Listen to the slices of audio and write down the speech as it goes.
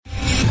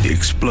The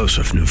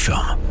explosive new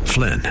film,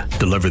 Flynn,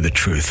 deliver the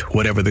truth,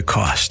 whatever the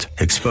cost,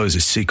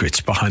 exposes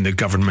secrets behind the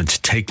government's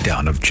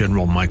takedown of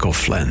General Michael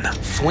Flynn.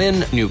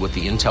 Flynn knew what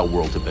the intel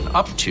world had been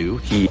up to.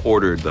 He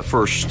ordered the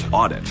first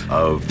audit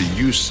of the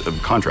use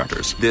of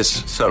contractors.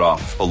 This set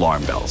off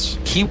alarm bells.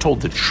 He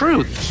told the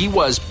truth. He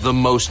was the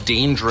most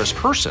dangerous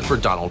person for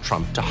Donald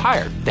Trump to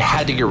hire. They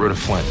had to get rid of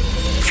Flynn.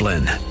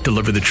 Flynn,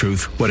 deliver the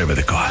truth, whatever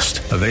the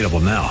cost. Available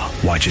now.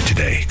 Watch it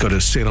today. Go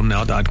to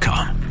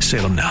salemnow.com.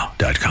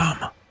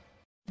 salemnow.com.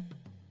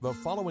 The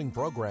following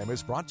program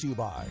is brought to you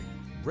by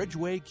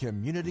Bridgeway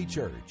Community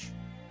Church.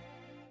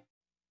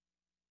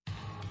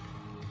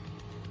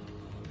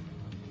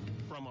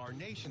 From our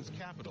nation's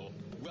capital,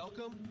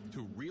 welcome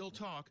to Real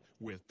Talk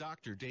with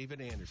Dr.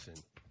 David Anderson.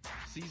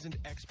 Seasoned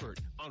expert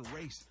on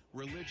race,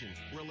 religion,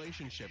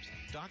 relationships,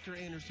 Dr.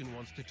 Anderson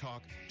wants to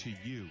talk to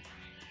you.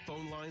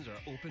 Phone lines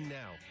are open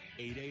now,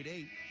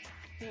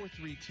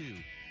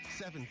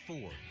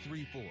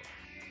 888-432-7434.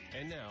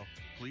 And now,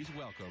 please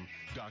welcome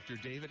Dr.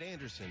 David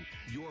Anderson,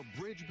 your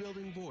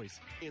bridge-building voice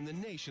in the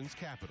nation's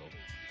capital.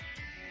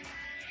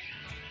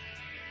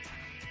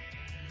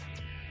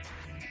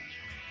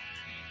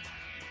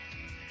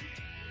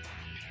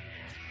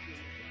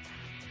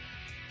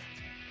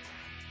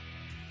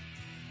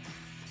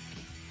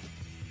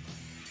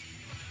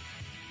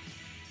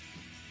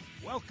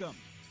 Welcome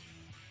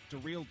to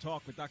Real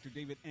Talk with Dr.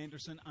 David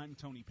Anderson. I'm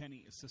Tony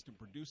Penny, assistant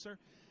producer.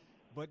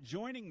 But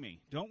joining me,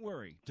 don't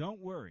worry,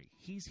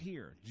 he's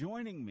here,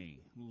 joining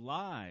me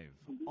live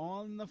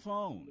on the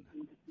phone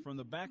from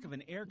the back of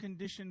an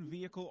air-conditioned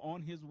vehicle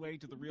on his way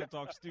to the Real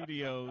Talk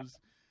studios,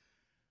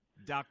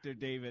 Dr.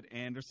 David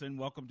Anderson.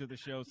 Welcome to the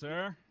show,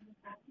 sir.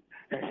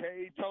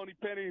 Hey, Tony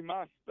Penny,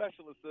 my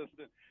special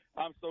assistant.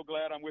 I'm so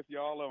glad I'm with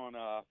y'all on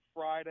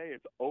Friday.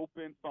 It's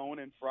open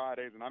phone-in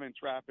Fridays, and I'm in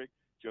traffic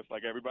just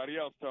like everybody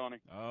else, Tony.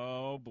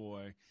 Oh,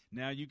 boy.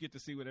 Now you get to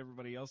see what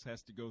everybody else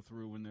has to go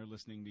through when they're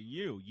listening to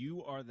you.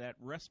 You are that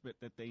respite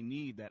that they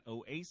need, that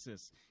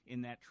oasis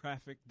in that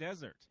traffic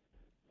desert.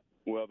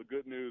 Well, the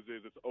good news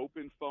is it's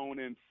open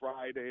phone-in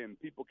Friday, and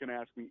people can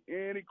ask me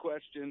any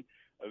question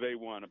they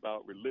want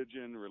about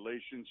religion,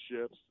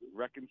 relationships,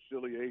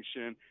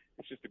 reconciliation.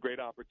 It's just a great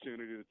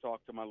opportunity to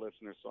talk to my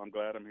listeners, so I'm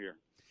glad I'm here.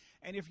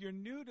 And if you're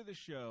new to the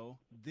show,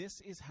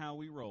 this is how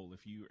we roll.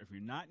 If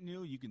you're not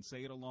new, you can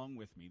say it along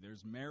with me.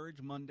 There's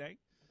Marriage Monday,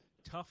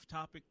 Tough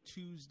Topic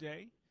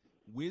Tuesday,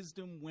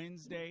 Wisdom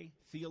Wednesday,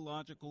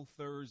 Theological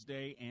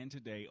Thursday, and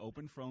today,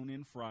 Open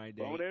Phone-In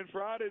Friday. Phone-In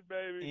Fridays,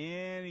 baby.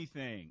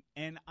 Anything,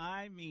 and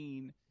I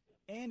mean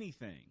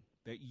anything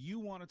that you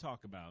want to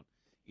talk about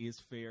is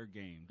fair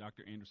game.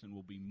 Dr. Anderson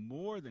will be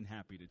more than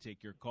happy to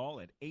take your call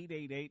at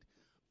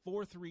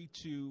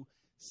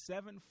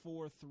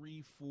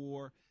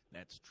 888-432-7434.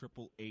 That's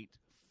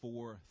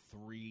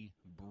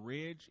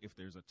 888-43-BRIDGE. If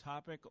there's a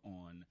topic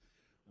on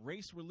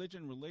race,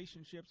 religion,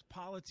 relationships,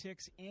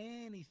 politics,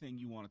 anything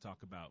you want to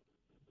talk about,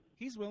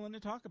 he's willing to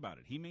talk about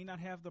it. He may not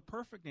have the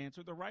perfect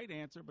answer, the right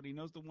answer, but he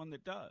knows the one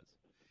that does.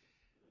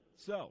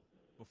 So,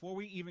 before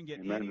we even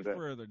get any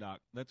further, Doc,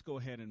 let's go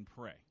ahead and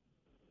pray.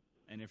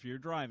 And if you're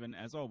driving,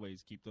 as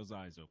always, keep those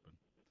eyes open.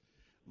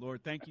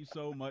 Lord, thank you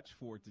so much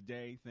for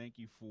today. Thank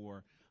you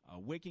for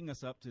waking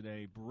us up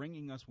today,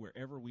 bringing us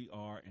wherever we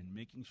are, and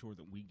making sure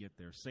that we get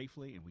there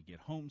safely and we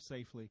get home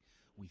safely.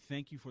 We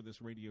thank you for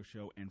this radio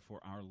show and for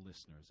our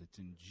listeners. It's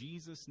in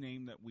Jesus'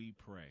 name that we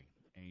pray.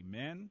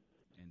 Amen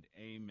and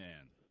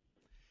amen.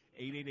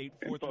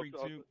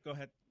 888-432. Go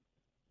ahead.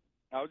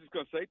 I was just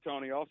going to say,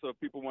 Tony, also, if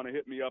people want to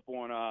hit me up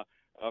on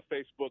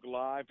Facebook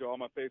Live, to all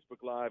my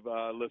Facebook Live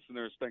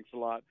listeners, thanks a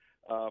lot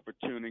for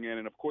tuning in.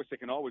 And, of course, they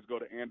can always go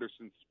to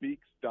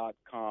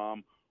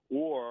AndersonSpeaks.com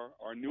or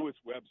our newest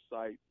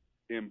website,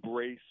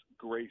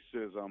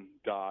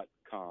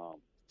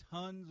 EmbraceGracism.com.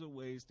 Tons of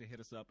ways to hit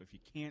us up. If you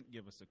can't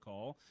give us a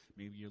call,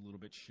 maybe you're a little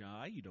bit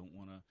shy, you don't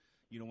want to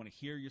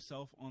hear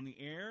yourself on the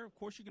air. Of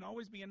course, you can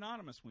always be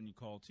anonymous when you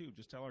call, too.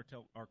 Just tell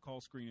our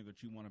call screener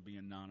that you want to be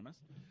anonymous.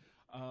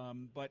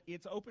 But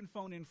it's Open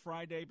Phone-In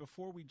Friday.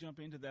 Before we jump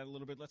into that a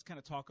little bit, let's kind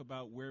of talk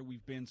about where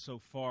we've been so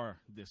far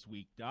this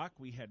week, Doc.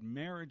 We had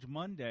Marriage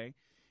Monday,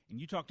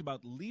 and you talked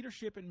about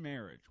leadership in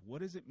marriage.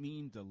 What does it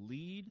mean to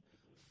lead,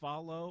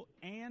 follow,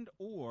 and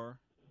or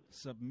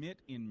submit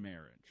in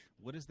marriage?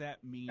 What does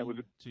that mean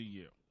to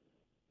you?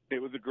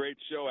 It was a great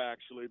show,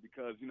 actually,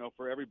 because,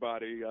 for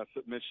everybody,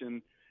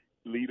 submission,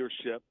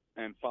 leadership,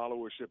 and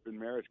followership in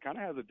marriage kind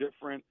of has a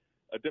different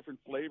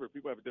flavor.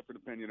 People have a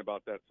different opinion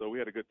about that. So we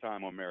had a good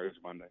time on Marriage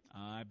Monday.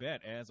 I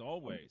bet, as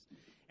always.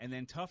 And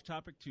then Tough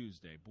Topic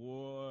Tuesday.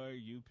 Boy,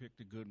 you picked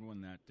a good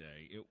one that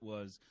day. It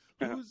was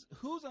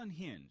who's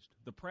unhinged?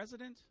 The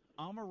president,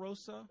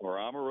 Omarosa? Or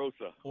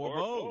Omarosa. Or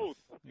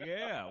both.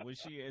 Yeah.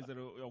 Is it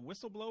a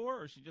whistleblower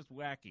or is she just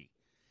wacky?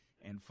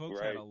 And folks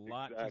had a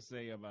lot to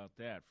say about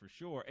that for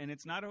sure. And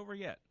it's not over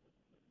yet.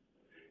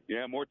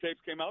 Yeah, more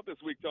tapes came out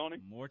this week, Tony.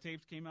 More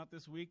tapes came out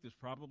this week. There's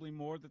probably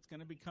more that's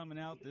going to be coming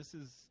out.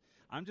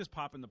 I'm just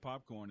popping the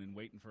popcorn and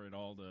waiting for it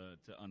all to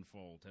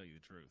unfold, tell you the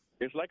truth.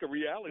 It's like a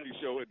reality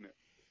show, isn't it?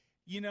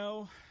 You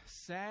know,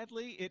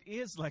 sadly, it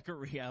is like a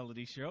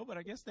reality show, but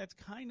I guess that's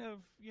kind of,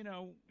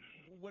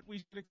 what we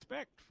should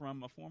expect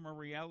from a former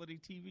reality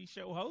TV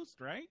show host,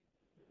 right?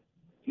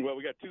 Well,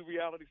 we got two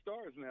reality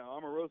stars now,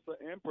 Omarosa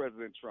and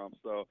President Trump,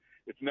 so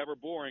it's never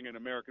boring in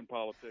American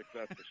politics,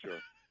 that's for sure.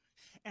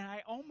 And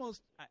I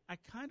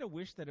kind of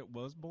wish that it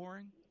was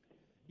boring.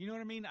 You know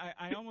what I mean?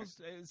 I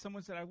almost,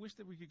 someone said, I wish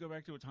that we could go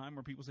back to a time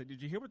where people said,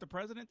 did you hear what the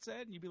president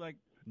said? And you'd be like,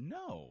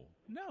 no,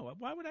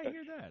 why would I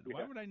hear that?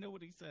 Why would I know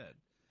what he said?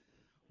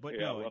 But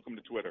yeah, no, welcome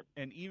to Twitter.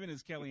 And even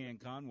as Kellyanne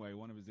Conway,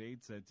 one of his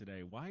aides, said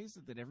today, why is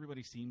it that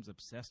everybody seems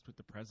obsessed with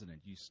the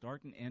president? You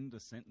start and end a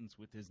sentence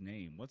with his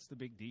name. What's the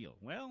big deal?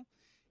 Well,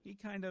 he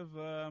kind of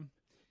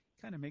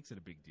makes it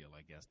a big deal,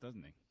 I guess,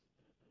 doesn't he?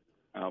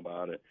 How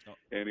about it? Oh.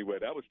 Anyway,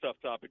 that was Tough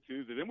Topic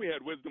Tuesday. Then we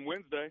had Wisdom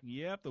Wednesday.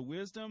 Yep, the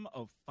wisdom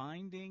of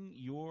finding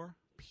your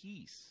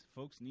peace.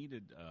 Folks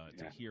needed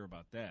to hear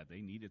about that. They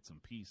needed some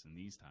peace in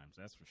these times,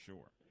 that's for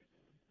sure.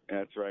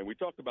 That's right. We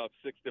talked about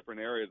 6 different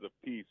areas of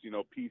peace,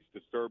 peace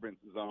disturbance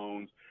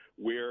zones.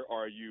 Where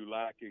are you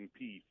lacking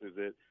peace? Is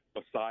it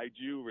beside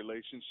you,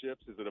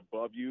 relationships? Is it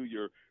above you,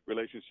 your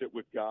relationship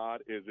with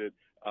God? Is it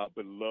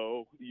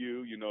below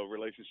you,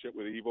 relationship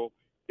with evil?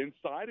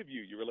 Inside of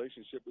you, your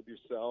relationship with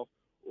yourself,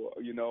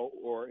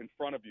 or in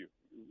front of you,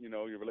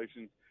 your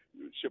relationship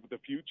with the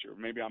future.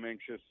 Maybe I'm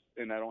anxious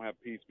and I don't have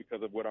peace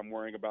because of what I'm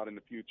worrying about in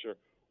the future,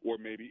 or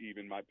maybe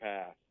even my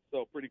past.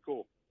 So pretty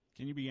cool.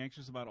 Can you be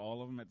anxious about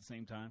all of them at the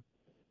same time?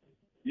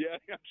 Yeah,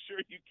 I'm sure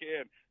you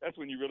can. That's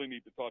when you really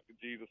need to talk to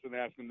Jesus and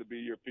ask him to be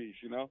your peace,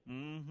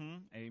 Mm-hmm.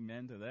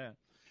 Amen to that.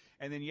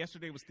 And then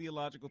yesterday was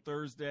Theological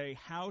Thursday.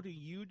 How do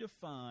you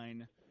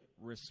define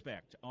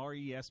respect?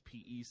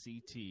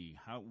 R-E-S-P-E-C-T.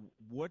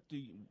 What do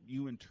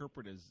you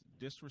interpret as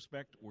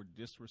disrespect or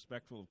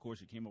disrespectful? Of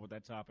course, you came up with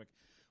that topic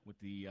with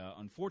the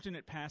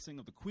unfortunate passing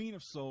of the Queen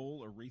of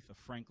Soul, Aretha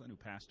Franklin, who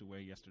passed away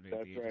yesterday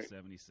at the age of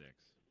 76.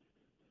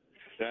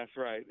 That's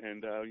right.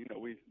 And,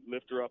 we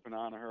lift her up and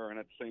honor her. And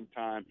at the same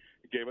time,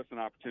 it gave us an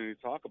opportunity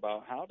to talk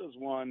about how does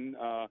one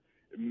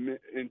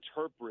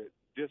interpret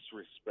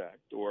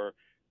disrespect or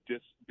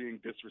being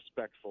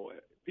disrespectful.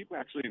 People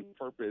actually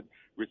interpret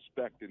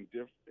respect and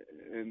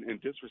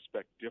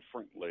disrespect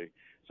differently.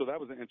 So that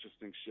was an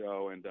interesting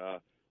show. And,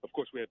 of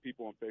course, we had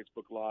people on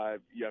Facebook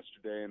Live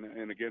yesterday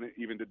and again,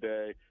 even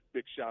today.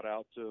 Big shout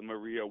out to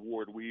Maria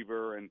Ward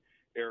Weaver and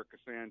Erica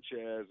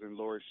Sanchez and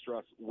Lori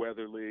Struss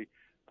Weatherly.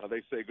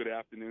 They say good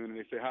afternoon, and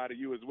they say hi to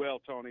you as well,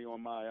 Tony,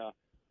 on my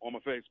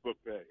Facebook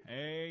page.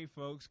 Hey,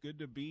 folks, good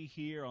to be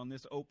here on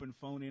this Open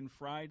Phone-In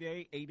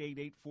Friday.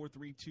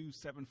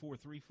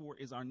 888-432-7434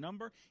 is our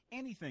number.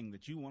 Anything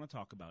that you want to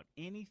talk about,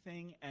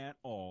 anything at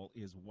all,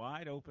 is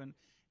wide open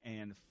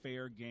and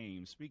fair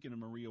game. Speaking of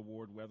Maria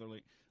Ward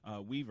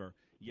Weaver,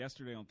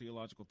 yesterday on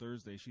Theological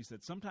Thursday, she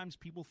said sometimes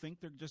people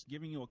think they're just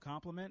giving you a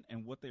compliment,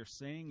 and what they're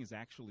saying is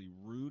actually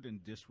rude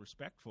and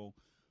disrespectful,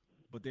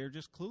 but they're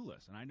just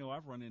clueless. And I know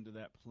I've run into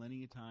that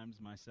plenty of times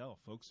myself.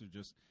 Folks are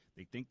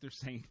they think they're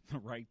saying the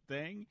right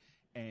thing,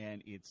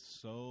 and it's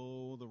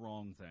so the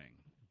wrong thing,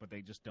 but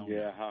they just don't know.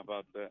 Yeah, how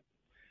about that?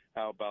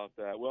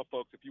 Well,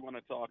 folks, if you want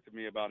to talk to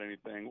me about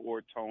anything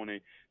or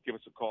Tony, give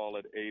us a call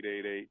at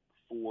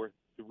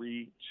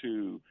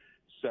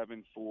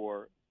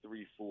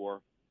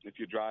 888-432-7434. If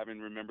you're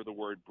driving, remember the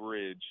word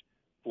bridge,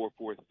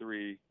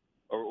 443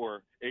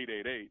 or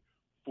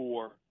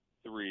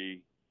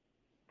 888-43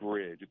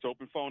 Bridge. It's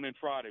Open Phone In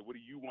Friday. What do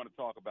you want to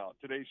talk about?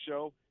 Today's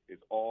show is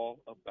all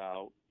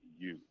about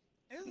you.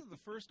 This is the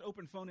first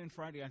Open Phone In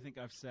Friday I think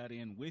I've sat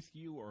in with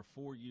you or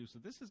for you, so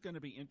this is going to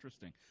be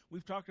interesting.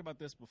 We've talked about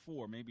this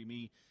before, maybe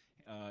me,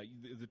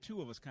 the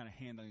two of us kind of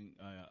handling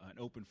an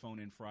Open Phone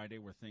In Friday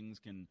where things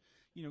can,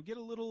 get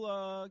a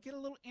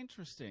little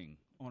interesting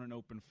on an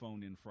Open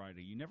Phone In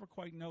Friday. You never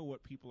quite know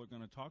what people are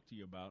going to talk to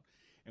you about.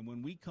 And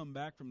when we come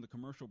back from the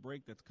commercial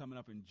break that's coming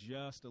up in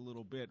just a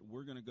little bit,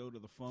 we're going to go to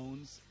the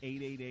phones.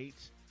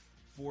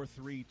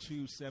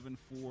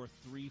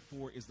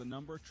 888-432-7434 is the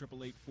number,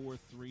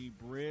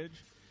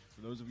 888-43-BRIDGE.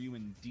 For those of you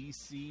in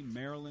D.C.,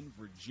 Maryland,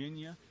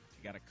 Virginia,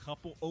 we got a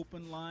couple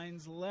open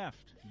lines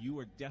left. You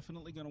are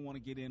definitely going to want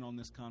to get in on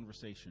this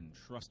conversation.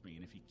 Trust me.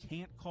 And if you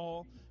can't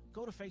call,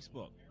 go to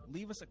Facebook.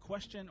 Leave us a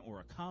question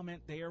or a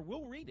comment there.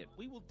 We'll read it.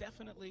 We will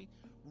definitely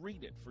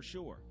read it for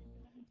sure.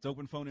 It's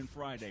Open Phone In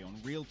Friday on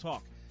Real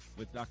Talk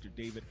with Dr.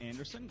 David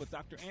Anderson, with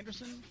Dr.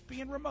 Anderson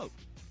being remote.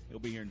 He'll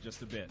be here in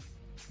just a bit.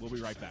 We'll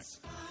be right back.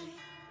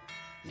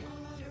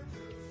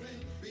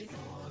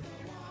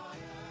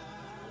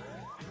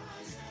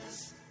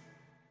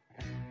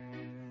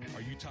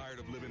 Are you tired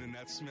of living in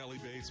that smelly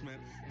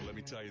basement? Well, let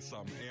me tell you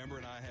something. Amber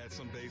and I had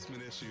some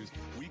basement issues.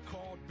 We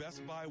called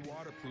Best Buy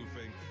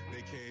Waterproofing.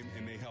 They came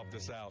and they helped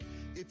us out.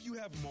 If you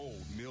have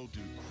mold, mildew,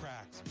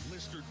 cracks,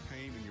 blistered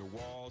paint in your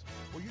walls,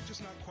 or you're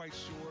just not quite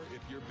sure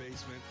if your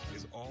basement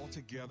is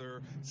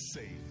altogether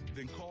safe,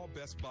 then call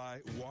Best Buy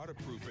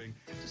Waterproofing.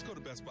 Just go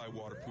to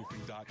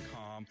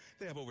bestbuywaterproofing.com.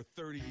 They have over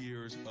 30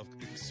 years of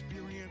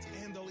experience,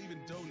 and they'll even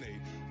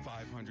donate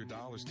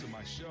 $500 to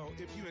my show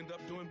if you end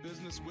up doing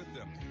business with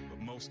them.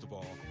 But most of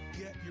all,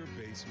 Get your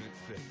basement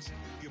fixed.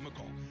 Give them a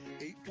call.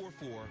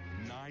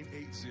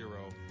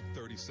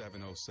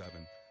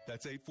 844-980-3707.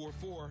 That's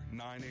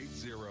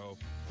 844-980-3707.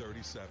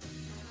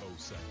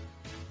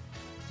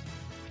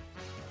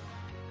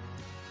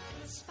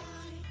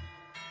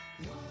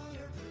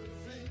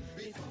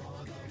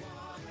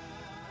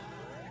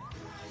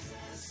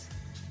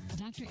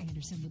 Dr.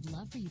 Anderson would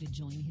love for you to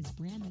join his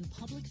brand new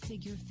public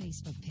figure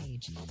Facebook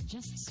page.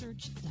 Just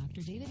search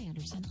Dr. David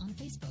Anderson on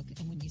Facebook,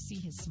 and when you see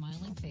his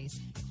smiling face,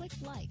 click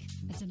like.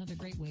 It's another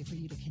great way for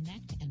you to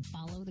connect and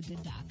follow the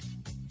good doc.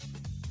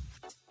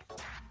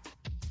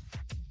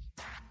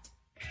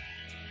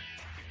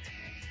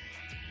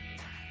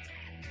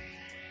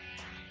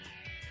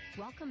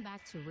 Welcome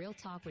back to Real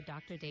Talk with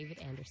Dr. David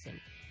Anderson.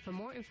 For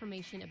more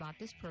information about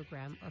this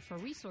program or for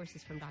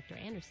resources from Dr.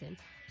 Anderson,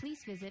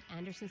 please visit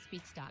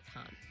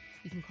andersonspeaks.com.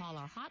 You can call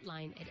our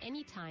hotline at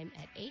any time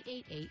at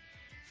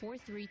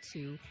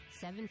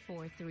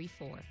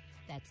 888-432-7434.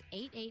 That's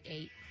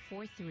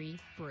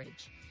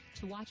 888-43-BRIDGE.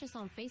 To watch us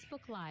on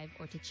Facebook Live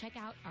or to check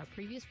out our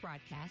previous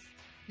broadcasts,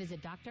 visit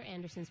Dr.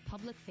 Anderson's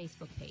public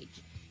Facebook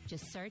page.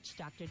 Just search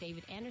Dr.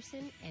 David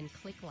Anderson and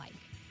click like.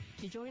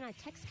 To join our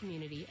text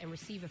community and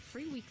receive a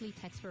free weekly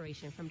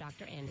textpiration from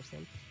Dr.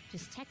 Anderson,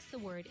 just text the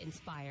word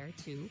INSPIRE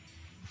to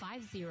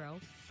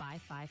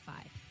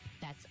 50555.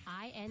 That's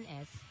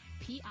INSPIRE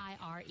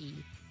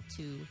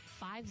to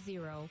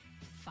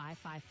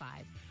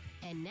 50555.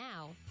 And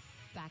now,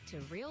 back to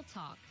Real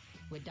Talk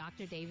with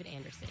Dr. David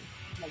Anderson.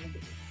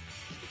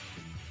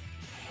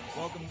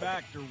 Welcome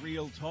back to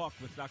Real Talk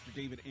with Dr.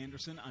 David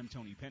Anderson. I'm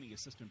Tony Penny,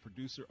 assistant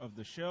producer of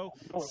the show.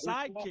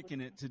 Sidekicking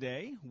it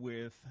today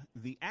with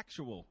the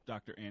actual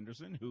Dr.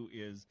 Anderson, who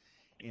is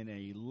in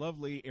a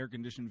lovely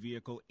air-conditioned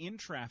vehicle in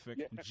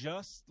traffic,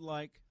 just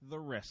like the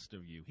rest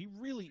of you. He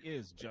really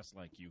is just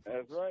like you folks.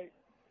 That's right.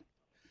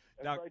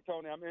 That's right,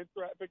 Tony. I'm in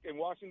traffic in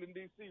Washington,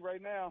 D.C.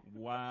 right now.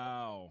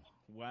 Wow.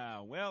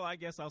 Well, I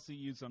guess I'll see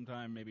you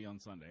sometime maybe on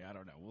Sunday. I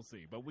don't know. We'll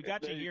see. But we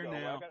got you here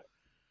now.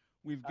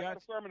 I got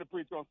a sermon to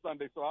preach on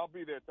Sunday, so I'll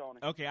be there, Tony.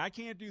 Okay, I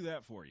can't do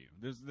that for you.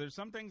 There's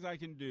some things I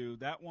can do.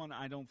 That one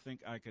I don't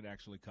think I could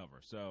actually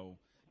cover. So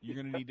you're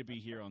going to need to be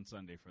here on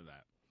Sunday for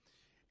that.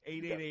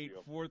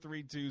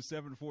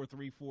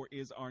 888-432-7434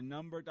 is our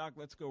number. Doc,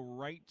 let's go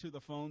right to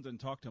the phones and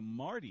talk to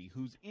Marty,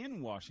 who's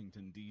in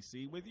Washington,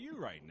 D.C. with you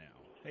right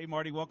now. Hey,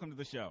 Marty, welcome to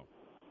the show.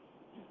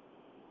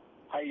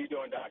 How you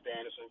doing, Dr.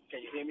 Anderson?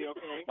 Can you hear me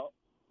okay?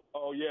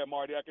 Oh, yeah,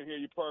 Marty, I can hear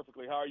you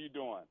perfectly. How are you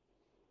doing?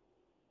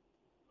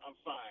 I'm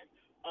fine.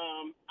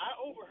 I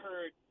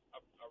overheard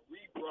a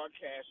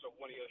rebroadcast of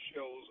one of your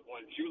shows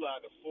on July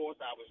the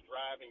 4th. I was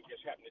driving,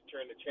 just happened to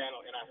turn the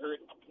channel, and I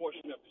heard a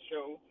portion of the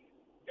show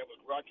that was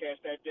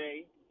broadcast that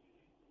day.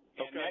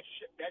 And that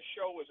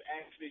show was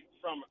actually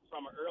from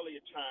an earlier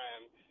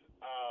time.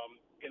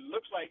 It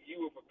looks like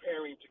you were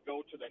preparing to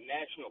go to the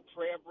National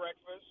Prayer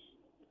Breakfast.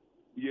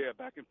 Yeah,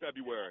 back in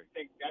February. I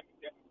think that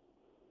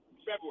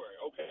February.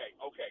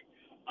 Okay.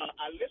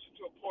 I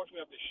listened to a portion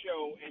of the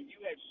show, and you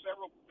had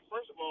several.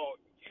 First of all,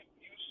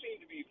 you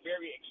seem to be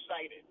very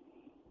excited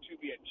to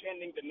be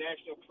attending the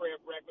National Prayer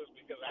Breakfast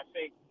because I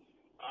think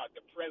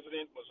the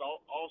president was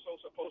also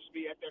supposed to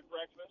be at that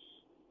breakfast.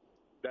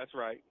 That's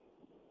right.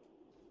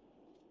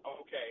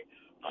 Okay.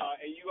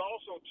 And you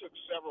also took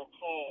several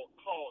calls.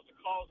 The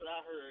calls that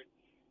I heard,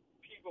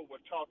 people were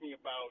talking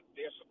about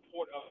their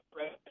support of the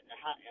president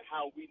and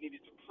how we needed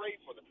to pray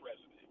for the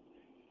president.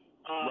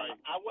 Right.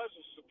 I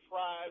wasn't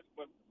surprised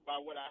by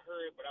what I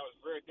heard, but I was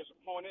very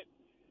disappointed.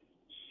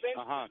 Since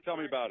Tell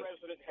me about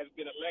president has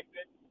been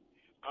elected,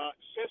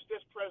 since this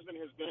president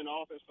has been in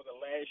office for the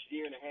last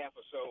year and a half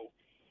or so,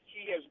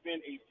 he has been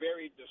a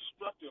very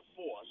destructive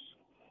force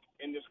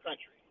in this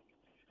country.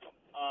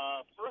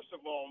 First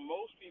of all,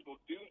 most people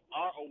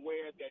are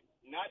aware that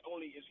not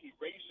only is he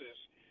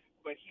racist,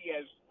 but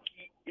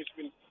it's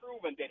been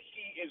proven that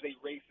he is a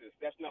racist.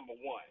 That's number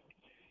one.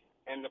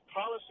 And the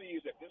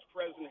policies that this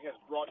president has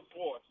brought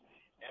forth,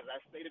 as I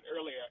stated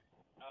earlier,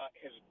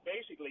 has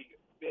basically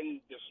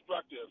been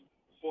destructive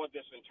for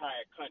this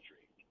entire country.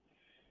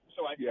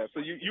 So so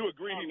you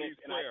agree he needs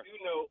prayer. I do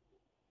know.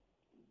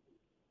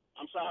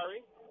 I'm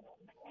sorry?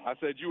 I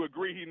said you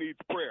agree he needs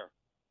prayer.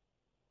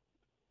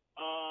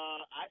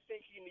 I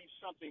think he needs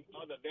something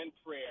other than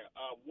prayer.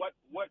 What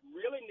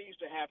really needs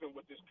to happen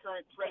with this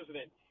current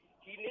president,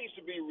 he needs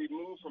to be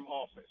removed from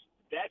office.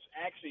 That's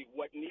actually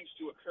what needs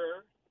to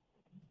occur.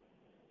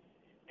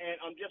 And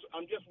I'm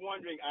just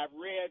wondering, I've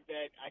read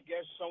that I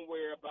guess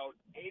somewhere about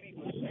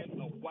 80%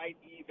 of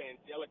white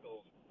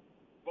evangelicals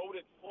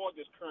voted for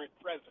this current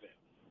president.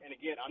 And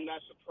again, I'm not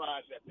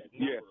surprised at that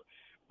number.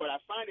 Yeah. But I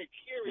find it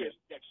curious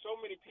that so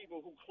many people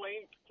who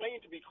claim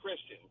to be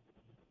Christian,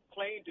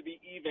 claim to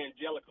be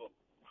evangelical,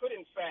 could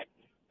in fact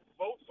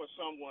vote for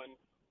someone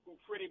who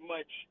pretty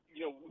much,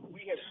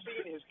 we have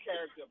seen his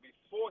character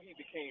before he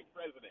became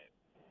president.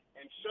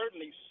 And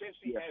certainly since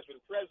he has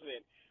been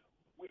president,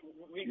 we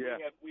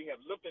have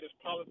looked at his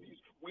policies.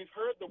 We've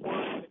heard the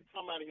words that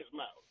come out of his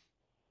mouth.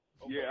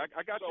 Okay? Yeah,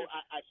 I got you.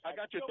 I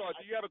got your thoughts.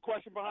 Do you have a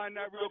question behind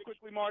that real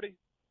quickly, Marty?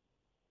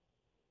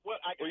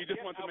 Or you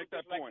just want to make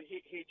that point? Like to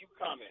hear you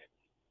comment.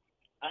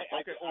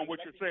 On what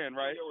you're saying,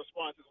 right? Your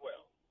response as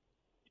well.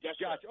 Yes,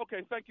 gotcha. Sir.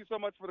 Okay, thank you so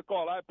much for the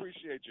call. I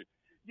appreciate you.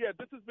 Yeah,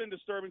 this has been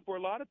disturbing for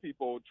a lot of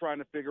people trying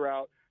to figure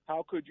out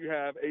how could you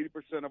have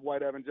 80% of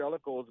white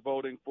evangelicals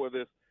voting for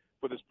this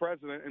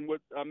president. And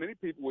what many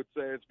people would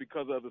say it's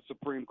because of the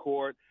Supreme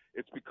Court,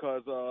 it's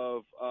because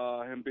of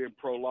him being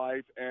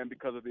pro-life, and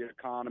because of the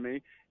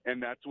economy,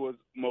 and that's what's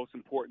most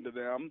important to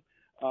them.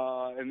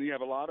 And you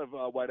have a lot of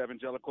white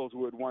evangelicals who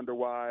would wonder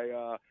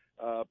why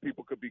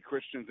people could be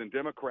Christians and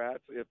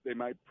Democrats if they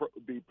might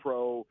be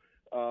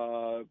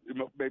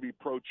maybe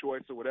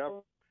pro-choice or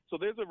whatever. So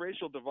there's a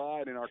racial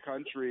divide in our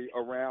country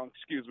around.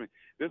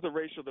 There's a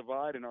racial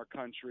divide in our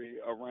country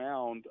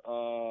around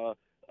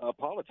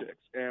politics,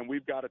 and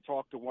we've got to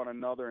talk to one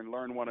another and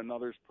learn one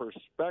another's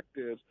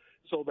perspectives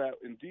so that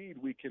indeed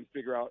we can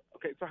figure out.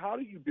 Okay, so how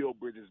do you build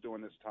bridges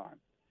during this time,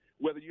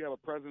 whether you have a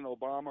President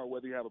Obama or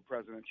whether you have a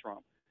President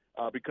Trump?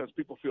 Because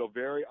people feel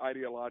very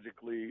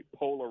ideologically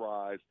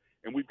polarized,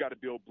 and we've got to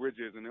build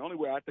bridges. And the only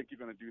way I think you're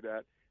going to do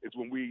that is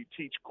when we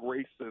teach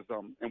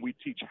gracism and we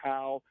teach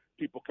how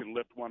people can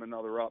lift one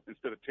another up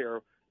instead of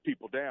tear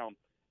people down.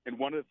 And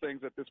one of the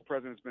things that this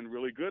president's been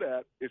really good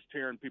at is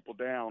tearing people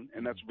down,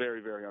 and that's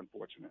very, very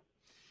unfortunate.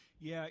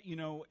 Yeah, you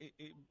know,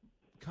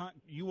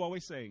 you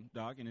always say,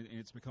 Doc, and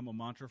it's become a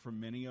mantra for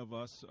many of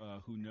us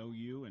who know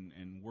you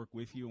and work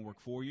with you and work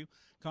for you,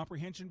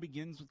 comprehension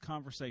begins with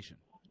conversation.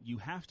 You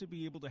have to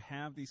be able to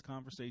have these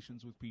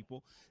conversations with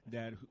people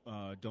that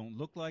don't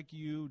look like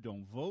you,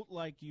 don't vote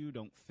like you,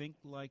 don't think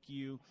like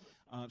you,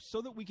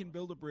 so that we can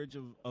build a bridge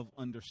of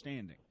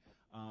understanding.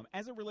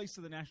 As it relates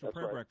to the National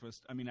Prayer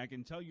Breakfast, I mean, I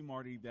can tell you,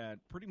 Marty, that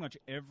pretty much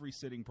every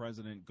sitting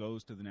president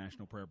goes to the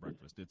National Prayer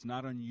Breakfast. It's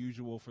not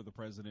unusual for the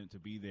president to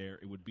be there.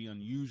 It would be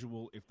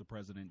unusual if the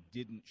president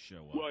didn't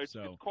show up. Well, it's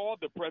called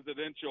the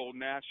Presidential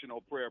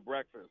National Prayer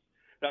Breakfast.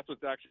 That's what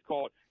it's actually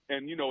called.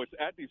 And, you know, it's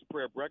at these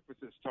prayer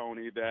breakfasts,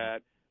 Tony,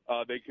 that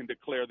they can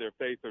declare their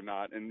faith or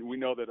not. And we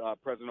know that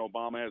President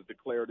Obama has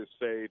declared his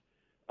faith.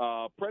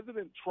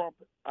 President Trump,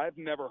 I've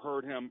never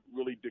heard him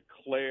really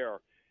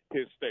declare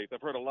his faith.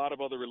 I've heard a lot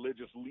of other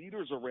religious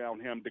leaders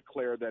around him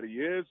declare that he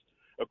is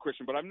a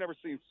Christian, but I've never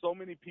seen so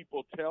many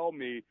people tell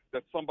me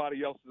that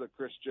somebody else is a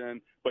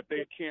Christian, but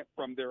they can't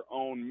from their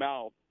own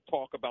mouth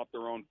talk about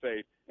their own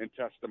faith and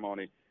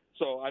testimony.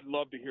 So I'd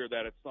love to hear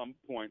that at some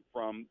point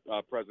from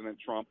President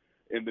Trump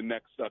in the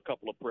next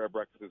couple of prayer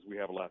breakfasts we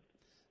have left.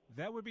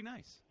 That would be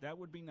nice. That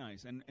would be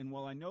nice. And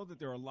while I know that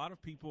there are a lot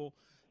of people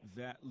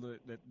that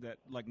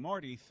like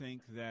Marty,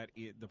 think that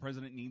the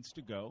president needs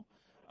to go,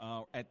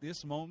 at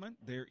this moment,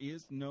 there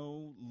is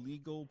no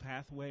legal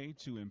pathway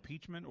to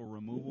impeachment or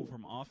removal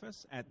from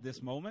office. At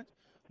this moment,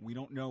 we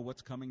don't know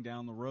what's coming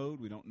down the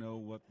road. We don't know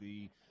what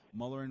the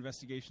Mueller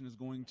investigation is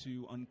going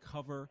to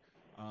uncover.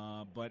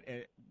 But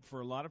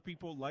for a lot of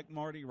people like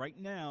Marty right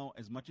now,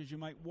 as much as you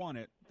might want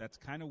it, that's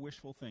kind of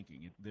wishful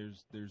thinking.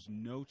 There's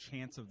no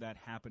chance of that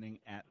happening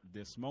at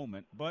this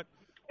moment. But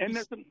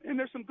there's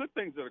some good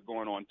things that are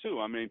going on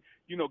too. I mean,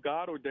 you know,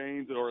 God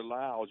ordains or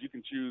allows. You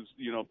can choose,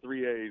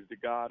 3 A's.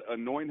 Did God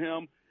anoint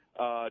him?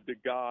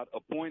 Did God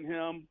appoint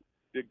him?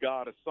 Did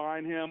God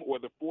assign him? Or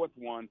the fourth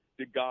one,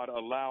 did God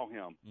allow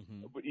him?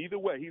 Mm-hmm. But either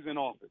way, he's in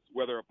office.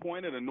 Whether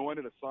appointed,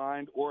 anointed,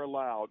 assigned, or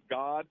allowed,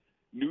 God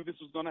knew this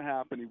was going to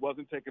happen. He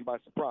wasn't taken by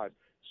surprise.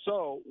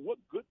 So what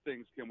good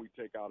things can we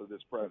take out of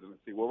this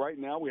presidency? Well, right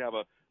now we have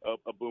a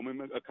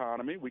booming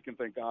economy. We can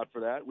thank God for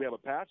that. We have a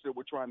patch that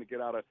we're trying to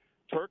get out of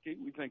Turkey.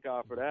 We thank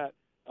God for that.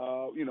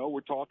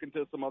 We're talking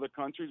to some other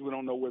countries. We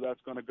don't know where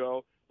that's going to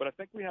go. But I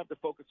think we have to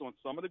focus on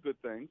some of the good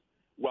things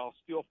while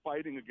still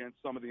fighting against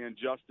some of the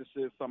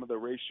injustices, some of the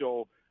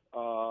racial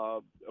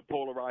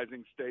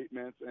polarizing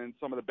statements, and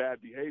some of the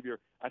bad behavior.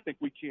 I think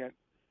we can't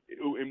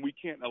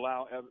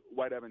allow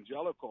white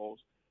evangelicals.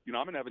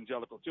 I'm an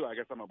evangelical too. I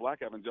guess I'm a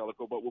black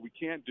evangelical. But what we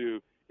can't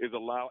do is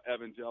allow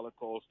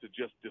evangelicals to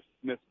just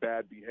dismiss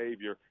bad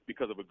behavior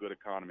because of a good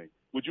economy.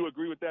 Would you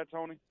agree with that,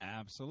 Tony?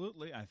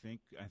 Absolutely. I think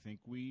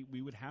we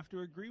would have to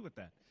agree with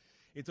that.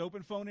 It's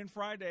Open Phone In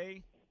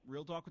Friday.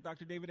 Real Talk with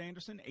Dr. David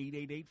Anderson.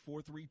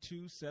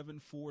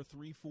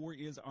 888-432-7434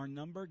 is our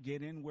number.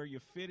 Get in where you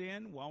fit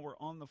in. While we're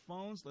on the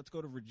phones, let's go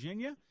to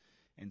Virginia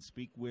and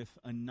speak with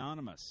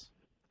Anonymous.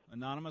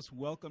 Anonymous,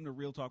 welcome to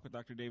Real Talk with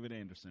Dr. David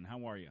Anderson.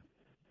 How are you?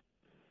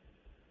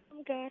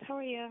 I'm good. How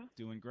are you?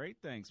 Doing great,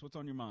 thanks. What's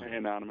on your mind? Hey,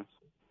 Anonymous.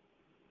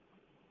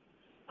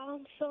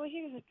 So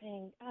here's the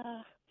thing.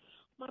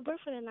 My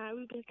boyfriend and I,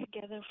 we've been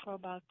together for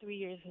about 3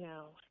 years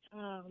now.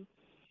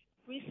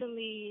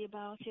 Recently,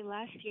 last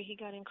year, he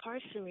got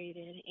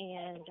incarcerated,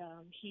 and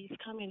he's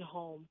coming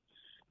home.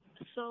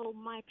 So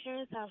my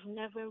parents have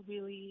never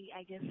really,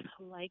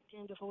 liked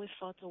him. They've always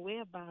felt a way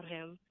about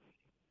him.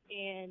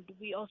 And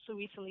we also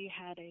recently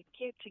had a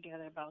kid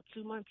together about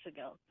 2 months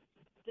ago.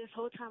 This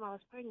whole time I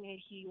was pregnant,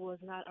 he was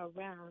not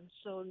around.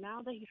 So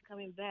now that he's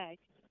coming back,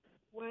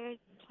 we're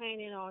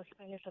planning on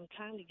spending some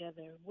time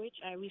together, which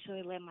I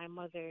recently let my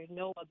mother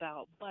know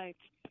about. But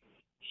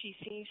she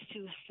seems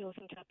to feel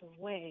some type of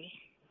way.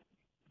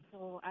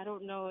 So I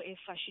don't know if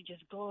we should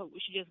just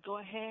go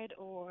ahead,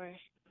 or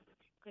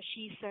because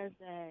she says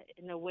that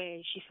in a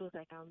way she feels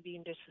like I'm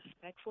being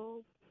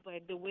disrespectful,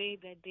 but the way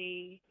that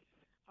they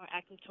are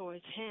acting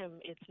towards him,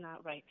 it's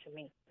not right to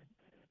me.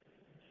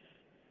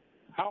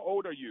 How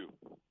old are you?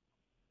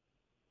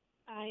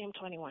 I am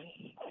 21.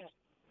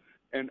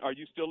 And are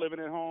you still living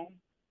at home?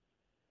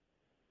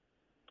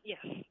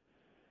 Yes.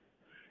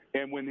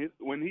 And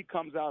when he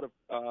comes out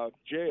of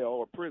jail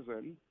or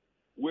prison,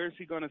 where's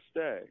he going to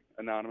stay,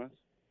 Anonymous?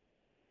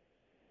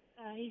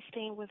 He's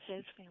staying with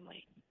his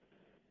family.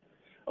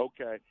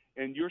 Okay.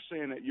 And you're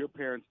saying that your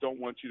parents don't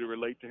want you to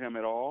relate to him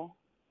at all?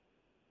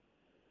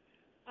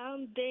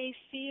 They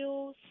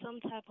feel some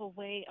type of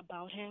way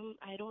about him.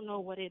 I don't know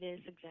what it is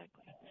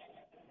exactly.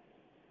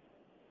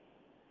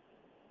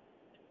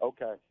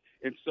 Okay.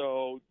 And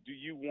so do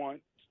you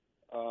want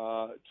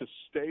to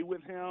stay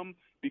with him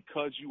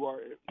because you are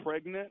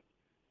pregnant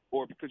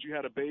or because you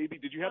had a baby?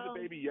 Did you have the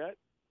baby yet?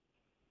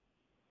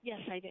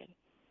 Yes, I did.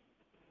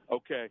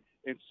 Okay.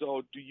 And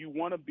so do you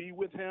want to be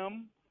with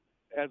him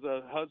as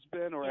a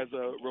husband or as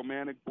a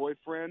romantic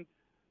boyfriend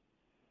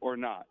or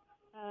not?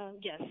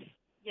 Yes.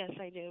 Yes,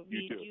 I do.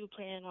 We do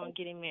plan on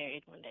getting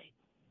married one day.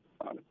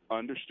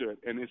 Understood.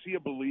 And is he a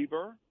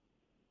believer?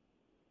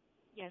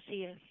 Yes,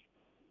 he is.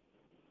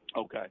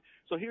 Okay.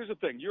 So here's the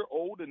thing. You're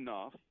old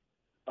enough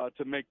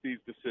to make these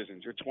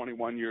decisions. You're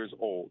 21 years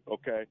old,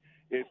 okay?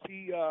 Is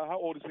he, how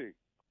old is he?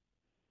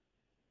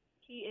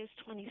 He is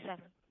 27.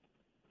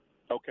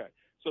 Okay.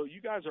 So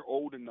you guys are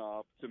old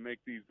enough to make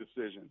these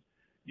decisions.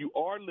 You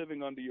are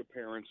living under your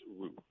parents'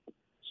 roof.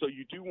 So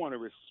you do want to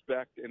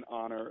respect and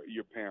honor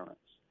your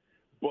parents.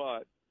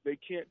 But they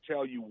can't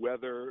tell you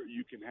whether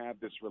you can have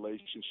this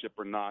relationship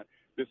or not.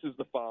 This is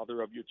the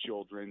father of your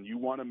children. You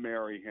want to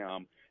marry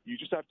him. You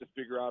just have to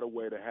figure out a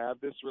way to have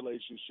this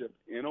relationship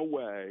in a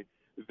way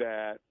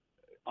that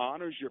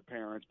honors your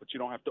parents, but you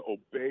don't have to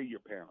obey your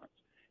parents.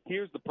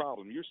 Here's the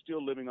problem. You're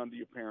still living under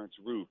your parents'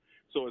 roof.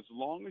 So as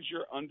long as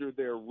you're under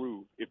their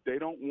roof, if they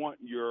don't want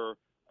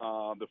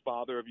the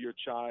father of your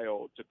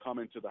child to come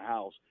into the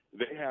house,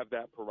 they have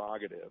that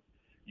prerogative.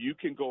 You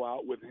can go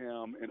out with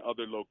him in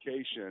other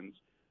locations,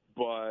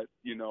 but,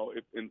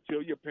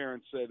 until your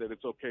parents say that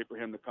it's okay for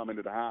him to come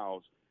into the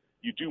house,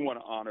 you do want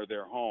to honor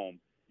their home.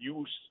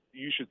 You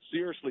should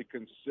seriously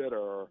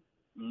consider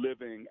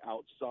living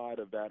outside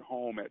of that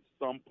home at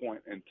some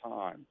point in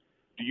time.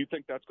 Do you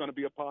think that's going to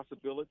be a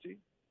possibility?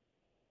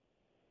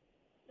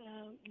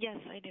 Yes,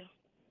 I do.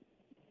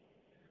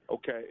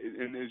 Okay.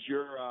 And is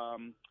your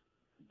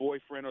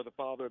boyfriend or the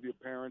father of your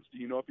parents, do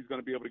you know if he's going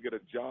to be able to get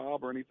a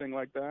job or anything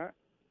like that?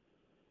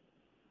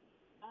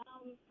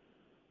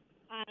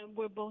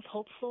 We're both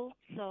hopeful,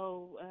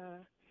 so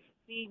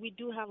we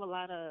do have a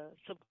lot of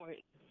support,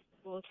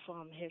 both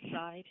from his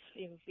side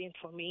and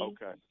for me.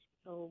 Okay.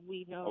 So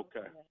we know.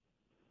 Okay.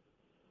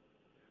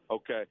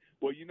 Okay.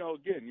 Well,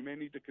 again, you may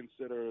need to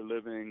consider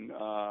living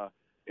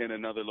in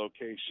another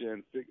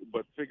location,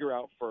 but figure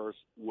out first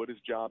what his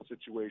job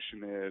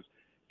situation is,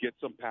 get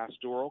some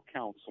pastoral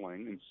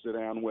counseling, and sit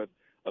down with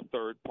a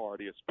third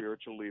party, a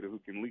spiritual leader who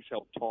can at least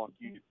help talk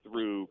you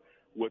through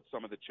what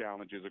some of the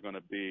challenges are going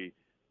to be.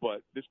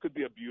 But this could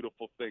be a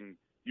beautiful thing.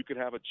 You could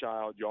have a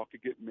child. Y'all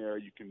could get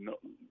married. You can,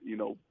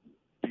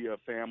 be a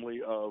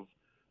family of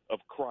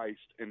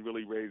Christ and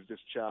really raise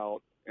this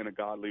child in a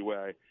godly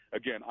way.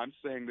 Again, I'm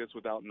saying this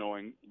without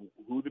knowing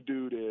who the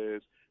dude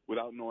is,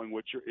 without knowing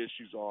what your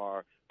issues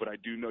are, but I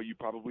do know you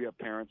probably have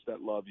parents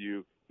that love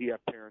you. He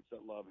has parents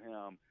that love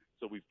him.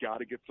 So we've got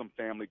to get some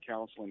family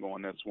counseling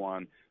on this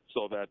one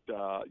so that,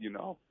 you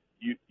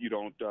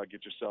don't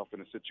get yourself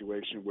in a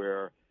situation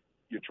where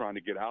you're trying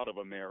to get out of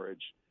a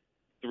marriage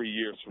 3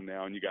 years from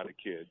now and you got a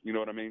kid. You know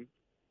what I mean?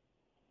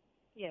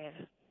 Yeah.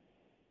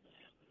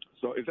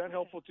 So is that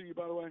helpful to you,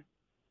 by the way?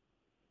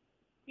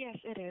 Yes,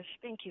 it is.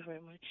 Thank you very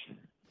much.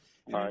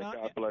 All right,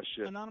 God bless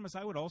you. Anonymous,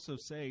 I would also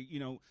say,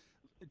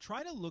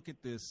 try to look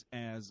at this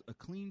as a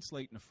clean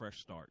slate and a fresh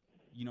start.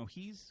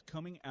 He's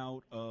coming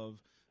out of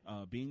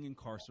being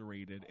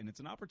incarcerated, and it's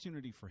an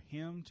opportunity for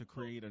him to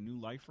create a new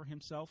life for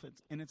himself.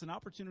 It's an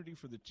opportunity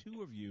for the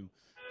two of you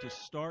to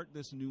start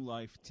this new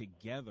life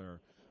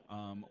together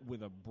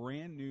with a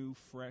brand new,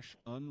 fresh,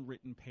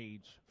 unwritten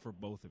page for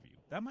both of you.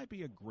 That might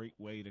be a great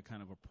way to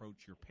kind of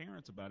approach your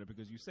parents about it,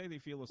 because you say they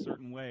feel a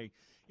certain way.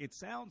 It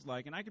sounds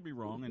like, and I could be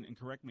wrong, and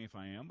correct me if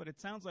I am, but it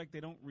sounds like they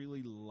don't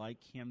really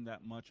like him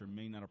that much or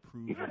may not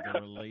approve of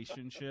the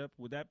relationship.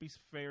 Would that be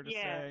fair to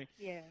say?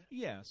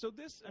 Yeah. So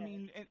this, I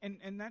mean,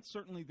 and that's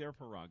certainly their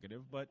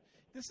prerogative, but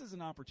this is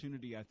an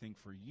opportunity, I think,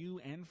 for you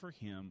and for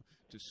him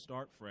to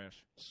start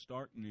fresh,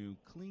 start new,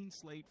 clean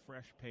slate,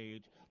 fresh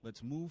page.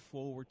 Let's move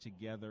forward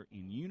together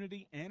in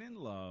unity and in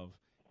love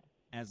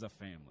as a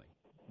family.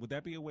 Would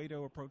that be a way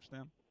to approach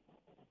them?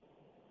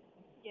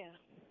 Yeah.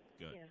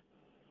 Good. Yeah.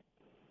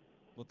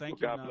 Well,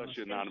 thank you, God bless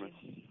you, Anonymous.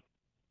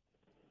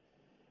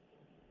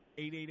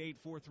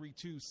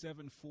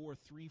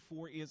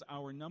 888-432-7434 is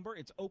our number.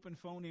 It's Open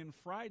Phone In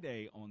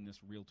Friday on this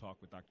Real Talk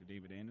with Dr.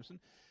 David Anderson.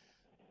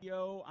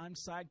 Yo, I'm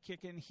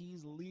sidekicking.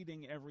 He's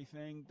leading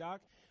everything.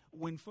 Doc,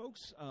 when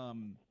folks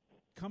come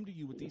to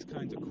you with these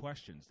kinds of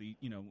questions,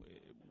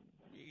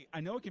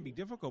 I know it can be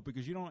difficult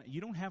because you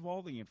don't have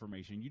all the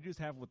information. You just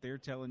have what they're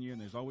telling you,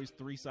 and there's always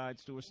three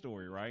sides to a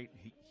story, right?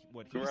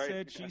 What he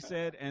said, she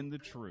said, and the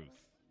truth.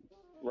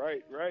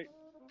 Right.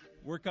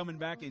 We're coming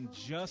back in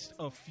just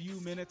a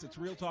few minutes. It's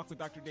Real Talk with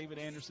Dr. David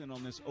Anderson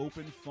on this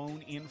open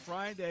phone-in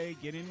Friday.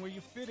 Get in where you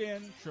fit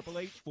in.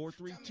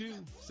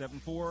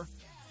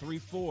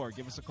 888-432-7434.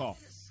 Give us a call.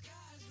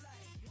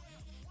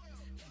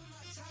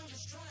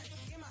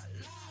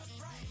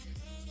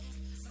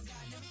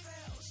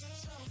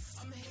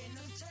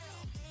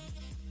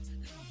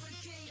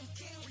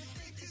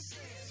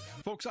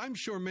 Folks, I'm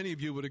sure many of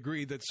you would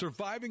agree that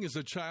surviving as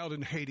a child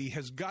in Haiti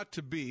has got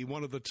to be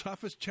one of the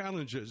toughest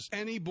challenges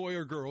any boy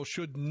or girl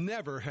should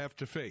never have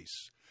to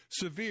face.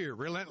 Severe,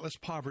 relentless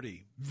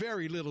poverty,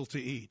 very little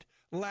to eat,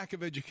 lack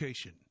of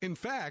education. In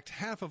fact,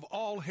 half of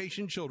all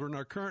Haitian children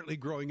are currently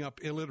growing up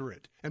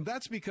illiterate. And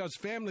that's because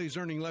families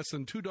earning less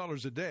than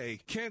 $2 a day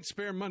can't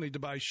spare money to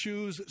buy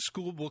shoes,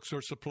 school books,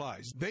 or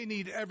supplies. They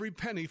need every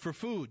penny for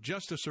food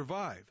just to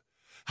survive.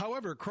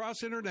 However,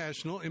 Cross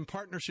International, in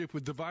partnership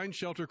with Divine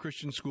Shelter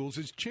Christian Schools,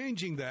 is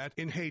changing that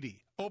in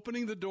Haiti,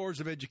 opening the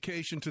doors of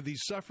education to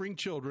these suffering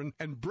children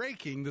and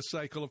breaking the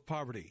cycle of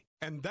poverty.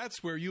 And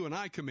that's where you and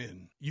I come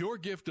in. Your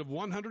gift of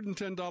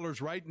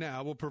 $110 right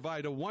now will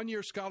provide a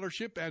one-year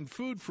scholarship and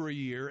food for a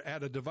year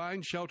at a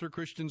Divine Shelter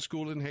Christian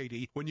School in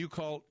Haiti when you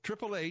call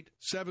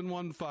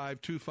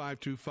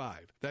 888-715-2525.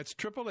 That's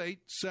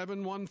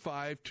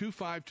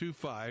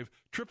 888-715-2525,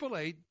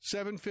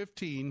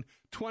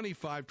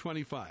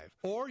 888-715-2525.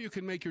 Or you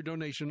can make your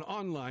donation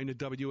online at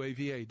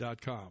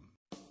WAVA.com.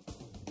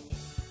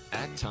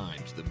 At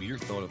times, the mere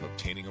thought of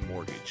obtaining a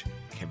mortgage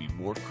can be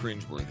more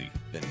cringeworthy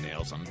than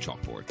nails on a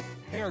chalkboard.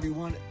 Hey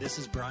everyone, this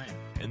is Brian.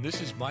 And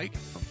this is Mike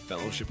from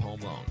Fellowship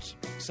Home Loans.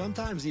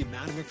 Sometimes the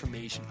amount of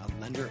information a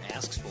lender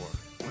asks for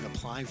when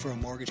applying for a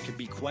mortgage can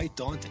be quite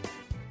daunting.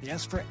 They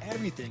ask for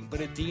everything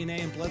but a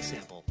DNA and blood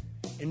sample,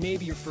 and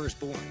maybe your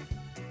firstborn.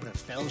 But at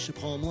Fellowship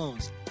Home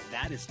Loans,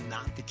 that is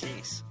not the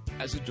case.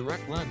 As a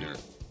direct lender,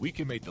 we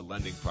can make the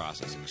lending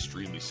process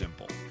extremely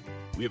simple.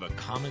 We have a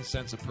common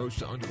sense approach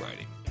to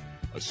underwriting,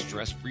 a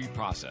stress-free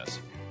process,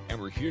 and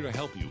we're here to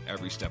help you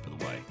every step of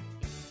the way.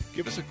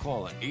 Give us a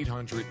call at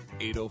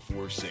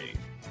 800-804-SAVE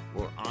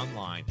or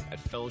online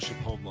at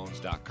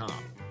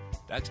fellowshiphomeloans.com.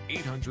 That's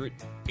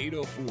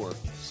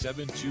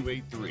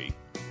 800-804-7283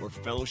 or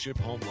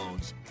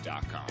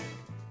fellowshiphomeloans.com.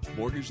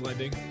 Mortgage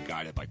lending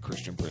guided by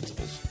Christian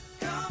principles.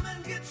 Come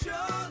and get your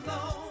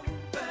loan,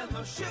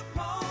 Fellowship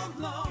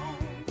Home Loans.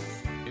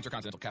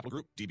 Intercontinental Capital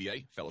Group,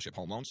 DBA, Fellowship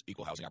Home Loans,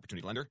 Equal Housing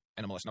Opportunity Lender,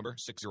 NMLS number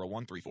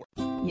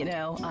 60134. You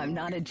know, I'm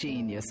not a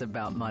genius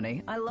about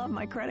money. I love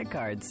my credit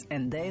cards,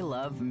 and they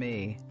love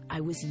me. I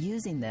was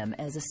using them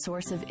as a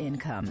source of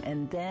income,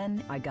 and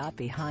then I got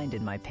behind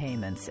in my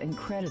payments, and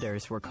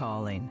creditors were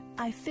calling.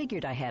 I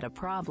figured I had a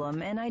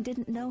problem, and I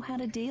didn't know how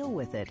to deal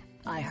with it.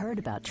 I heard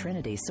about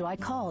Trinity, so I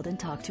called and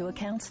talked to a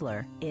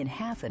counselor. In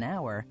half an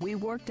hour, we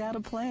worked out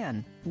a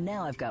plan.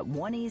 Now I've got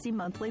one easy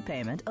monthly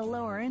payment, a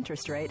lower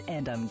interest rate,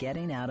 and I'm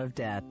getting out of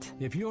debt.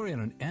 If you're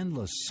in an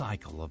endless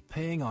cycle of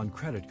paying on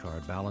credit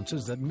card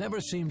balances that never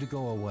seem to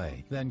go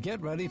away, then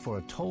get ready for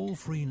a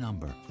toll-free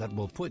number that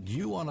will put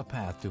you on a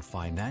path to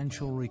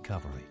financial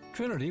recovery.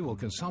 Trinity will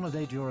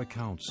consolidate your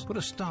accounts, put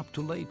a stop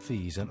to late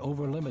fees and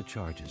over-limit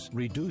charges,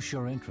 reduce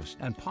your interest,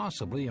 and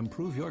possibly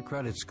improve your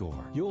credit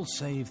score. You'll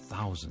save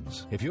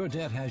thousands. If your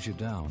debt has you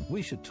down,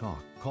 we should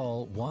talk.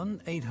 Call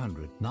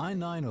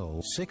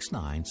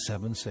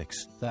 1-800-990-6976.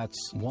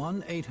 That's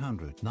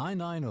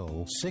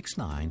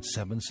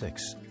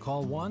 1-800-990-6976.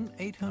 Call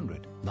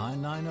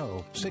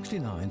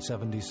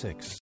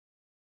 1-800-990-6976.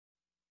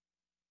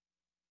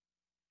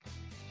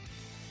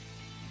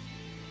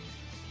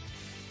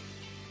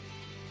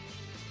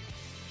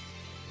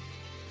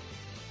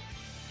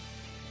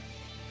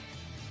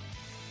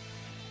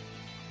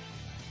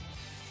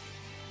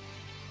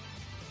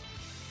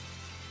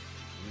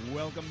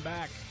 Welcome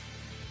back.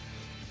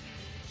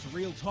 It's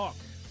Real Talk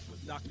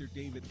with Dr.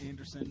 David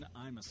Anderson.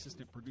 I'm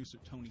assistant producer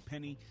Tony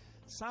Penny,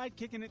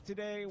 sidekicking it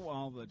today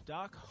while the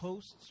doc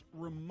hosts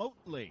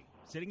remotely,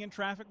 sitting in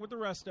traffic with the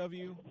rest of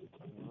you,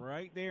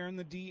 right there in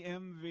the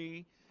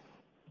DMV.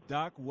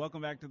 Doc,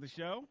 welcome back to the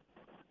show.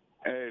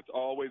 Hey, it's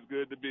always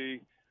good to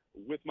be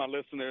with my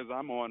listeners.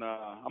 I'm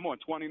on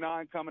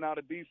 29 coming out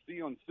of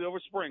D.C. on Silver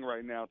Spring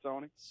right now,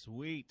 Tony.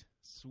 Sweet.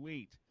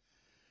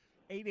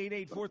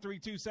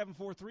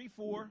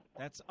 888-432-7434.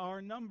 That's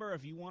our number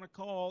if you want to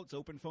call. It's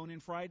open phone in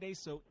Friday,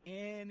 so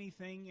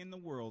anything in the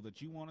world that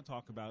you want to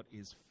talk about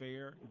is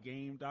fair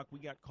game. Doc, we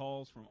got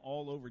calls from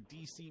all over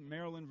D.C.,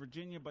 Maryland,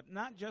 Virginia, but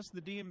not just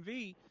the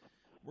DMV.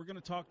 We're going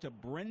to talk to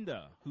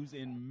Brenda, who's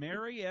in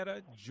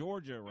Marietta,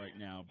 Georgia right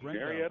now.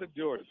 Brenda, Marietta,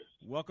 Georgia.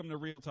 Welcome to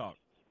Real Talk.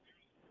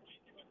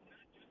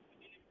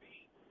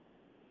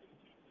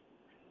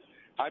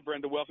 Hi,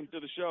 Brenda. Welcome to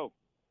the show.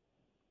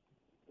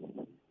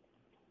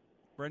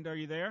 Brenda, are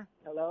you there?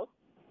 Hello?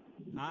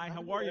 Hi,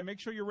 how are you? Make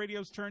sure your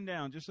radio's turned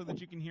down just so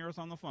that you can hear us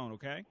on the phone,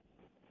 okay?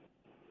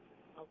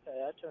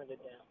 Okay, I turned it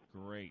down.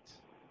 Great.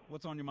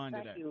 What's on your mind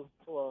Thank today? you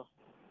for.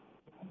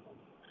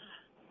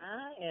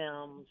 I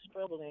am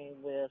struggling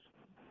with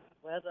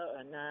whether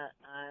or not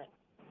I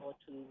ought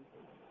to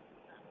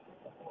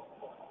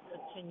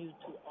continue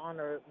to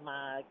honor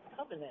my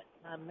covenant,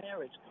 my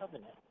marriage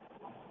covenant.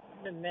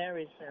 I've been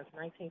married since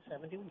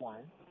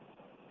 1971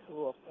 to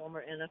a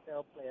former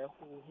NFL player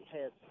who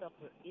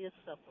is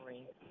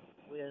suffering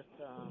with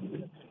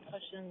the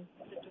concussion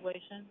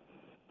situation.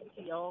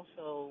 He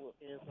also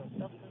is a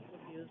substance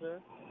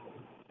abuser,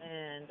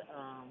 and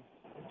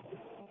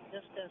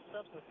just that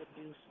substance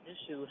abuse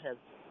issue has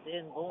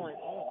been going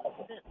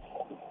on since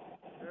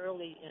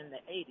early in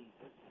the 80s.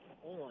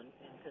 It's on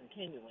and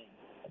continuing.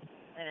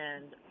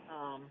 And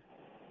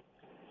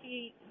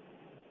he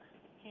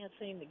can't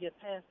seem to get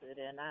past it,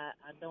 and I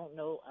don't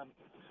know. I'm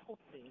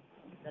hoping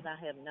that I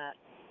have not,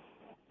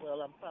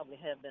 well, I probably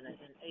have been an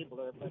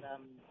enabler, but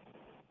I'm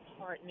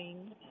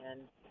heartening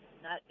and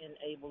not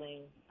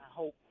enabling, I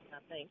hope, I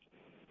think.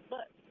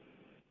 But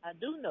I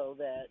do know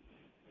that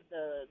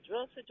the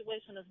drug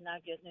situation is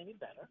not getting any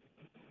better.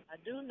 I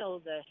do know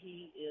that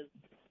he is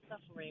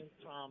suffering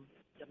from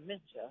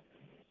dementia,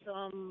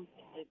 some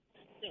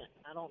extent.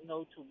 I don't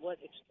know to what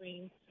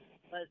extreme,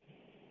 but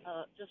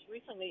just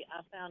recently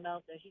I found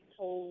out that he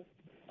told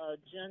a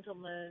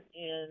gentleman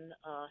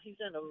he's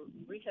in a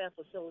rehab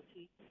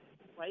facility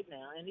right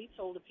now, and he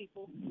told the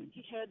people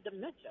he had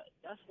dementia.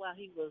 That's why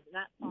he was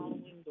not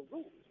following the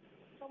rules.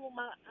 So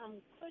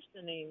I'm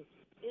questioning,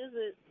 is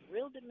it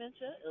real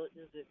dementia, or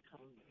is it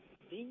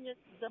convenient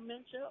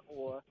dementia,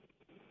 or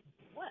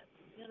what?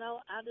 You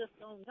know, I just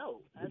don't know.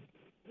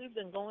 We've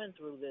been going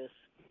through this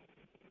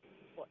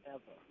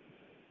forever.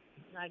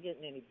 It's not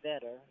getting any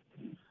better.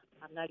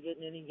 I'm not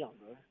getting any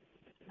younger.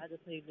 I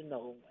just need to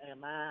know,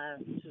 am I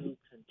to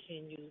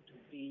continue to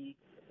be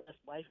the best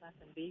wife I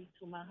can be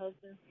to my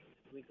husband,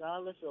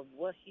 regardless of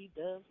what he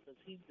does, because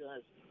he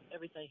does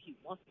everything he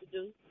wants to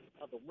do,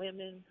 other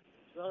women,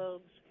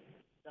 drugs,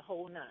 the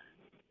whole nine.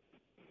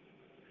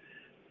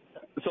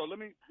 So let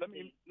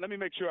me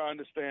make sure I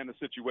understand the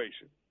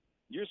situation.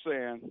 You're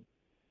saying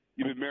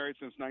you've been married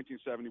since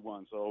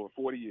 1971, so over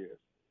 40 years.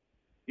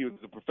 He was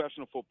a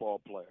professional football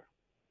player.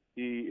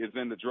 He is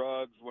into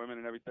drugs, women,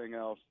 and everything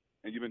else,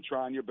 and you've been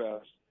trying your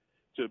best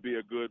to be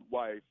a good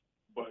wife,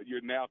 but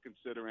you're now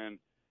considering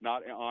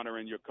not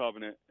honoring your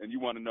covenant, and you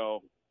want to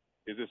know,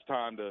 is this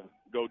time to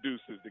go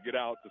deuces, to get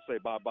out, to say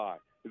bye-bye?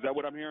 Is that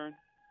what I'm hearing?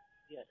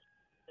 Yes,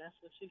 that's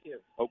what you hear.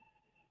 Oh,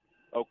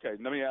 okay,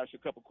 let me ask you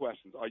a couple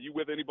questions. Are you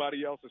with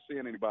anybody else or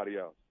seeing anybody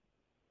else?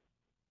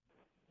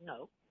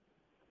 No.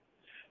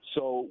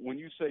 So when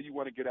you say you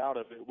want to get out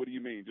of it, what do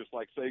you mean? Just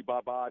like say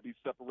bye-bye, be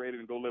separated,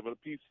 and go live a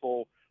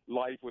peaceful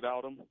life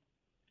without him?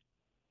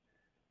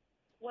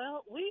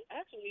 Well, we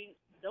actually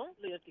don't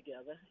live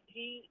together.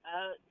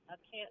 I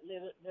can't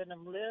let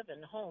him live in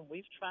the home.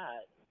 We've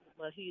tried,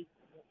 but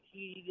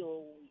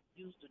he'll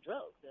use the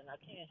drugs, and I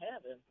can't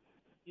have him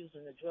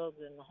using the drugs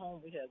in the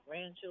home. We have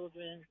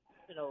grandchildren,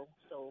 you know,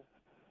 so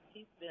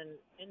he's been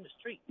in the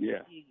street.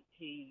 Yeah.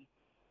 He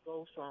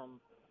goes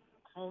from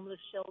homeless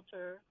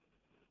shelter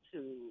to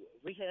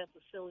rehab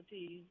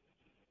facilities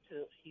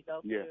to he's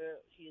out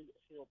there.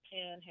 He'll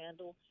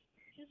panhandle.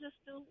 He'll just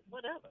do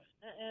whatever,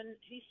 and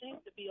he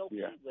seems to be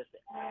okay with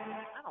it.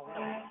 I don't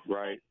know.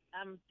 Right.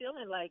 I'm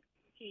feeling like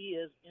he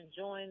is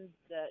enjoying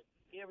that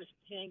he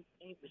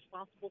ain't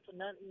responsible for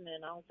nothing,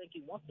 and I don't think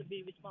he wants to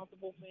be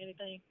responsible for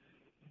anything.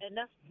 And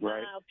that's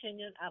my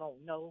opinion. I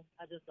don't know.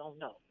 I just don't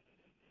know.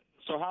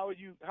 So how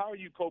are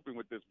you coping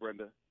with this,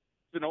 Brenda?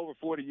 It's been over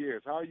 40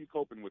 years. How are you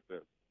coping with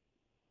this?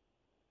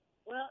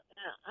 Well,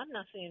 I'm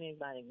not seeing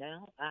anybody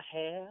now. I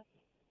have,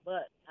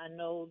 but I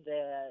know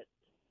that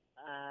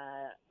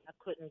I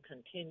couldn't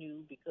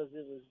continue because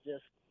it was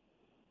just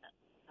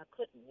I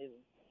couldn't.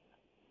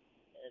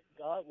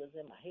 God was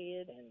in my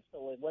head, and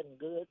so it wasn't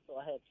good, so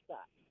I had to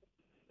stop.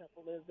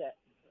 Simple as that.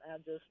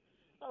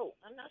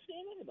 I'm not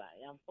seeing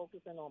anybody. I'm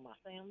focusing on my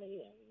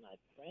family and my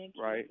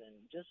grandkids and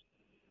just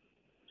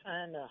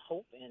trying to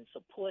hope and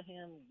support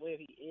him where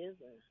he is,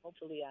 and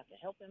hopefully I can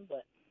help him,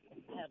 but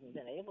I haven't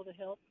been able to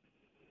help.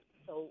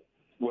 So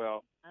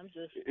I'm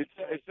just it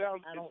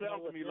sounds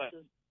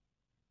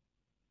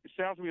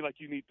to me like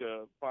you need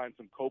to find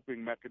some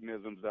coping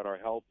mechanisms that are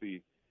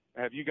healthy.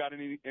 Have you got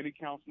any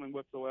counseling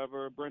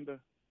whatsoever, Brenda?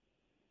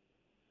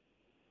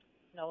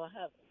 No, I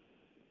haven't.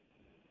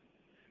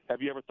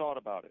 Have you ever thought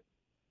about it?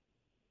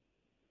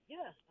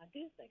 Yeah, I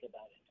did think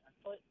about it. I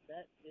thought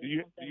that is do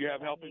you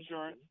have that health I need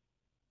insurance? to do.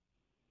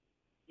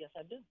 Yes,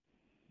 I do.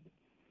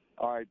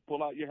 All right,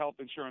 pull out your health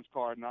insurance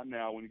card, not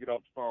now. When you get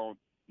off the phone,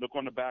 look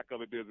on the back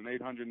of it. There's an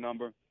 800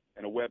 number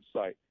and a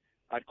website.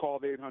 I'd call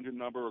the 800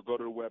 number or go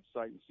to the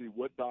website and see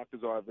what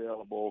doctors are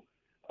available.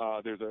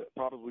 There's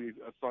probably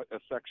a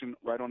section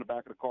right on the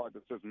back of the card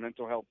that says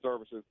mental health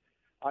services.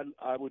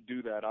 I would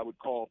do that. I would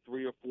call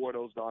 3 or 4 of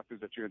those doctors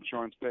that your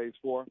insurance pays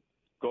for.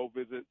 Go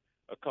visit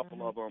a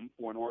couple of them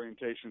for an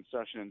orientation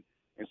session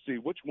and see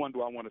which one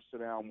do I want to sit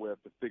down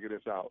with to figure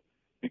this out.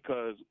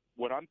 because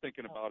what I'm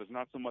thinking about is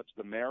not so much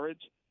the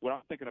marriage. What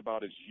I'm thinking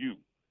about is you.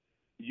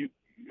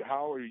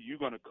 How are you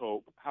going to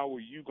cope? How are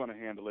you going to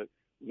handle it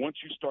once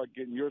you start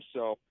getting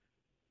yourself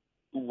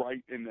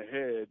right in the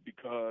head?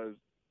 Because,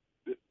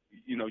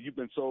 you've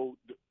been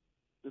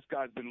this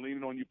guy's been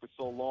leaning on you for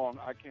so long,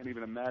 I can't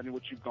even imagine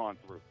what you've gone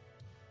through.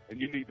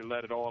 And you need to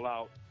let it all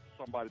out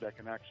to somebody that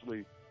can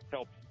actually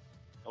help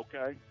you.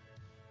 Okay?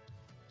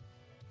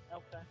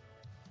 Okay.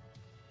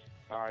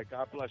 All right.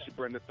 God bless you,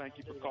 Brenda. Thank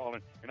you for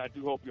calling. And I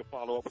do hope you'll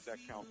follow up with that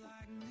counseling.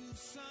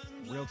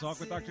 Real Talk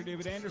with Dr.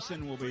 David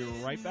Anderson. We'll be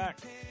right back.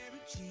 I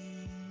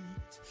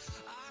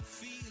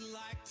feel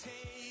like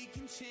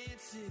taking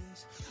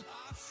chances.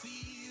 I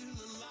feel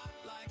a lot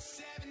like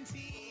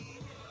 17.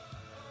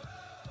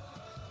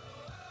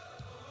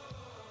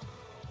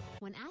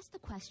 When asked the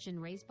question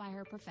raised by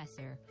her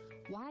professor,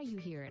 why are you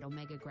here at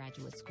Omega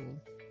Graduate School?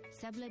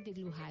 Sebla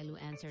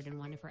Digluhailu answered in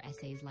one of her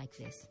essays like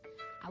this: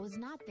 I was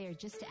not there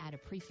just to add a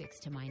prefix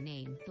to my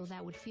name, though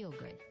that would feel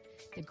good.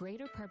 The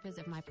greater purpose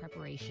of my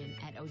preparation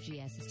at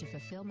OGS is to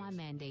fulfill my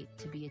mandate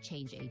to be a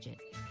change agent.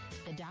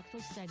 The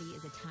doctoral study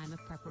is a time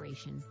of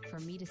preparation for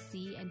me to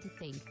see and to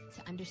think,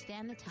 to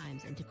understand the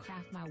times, and to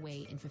craft my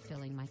way in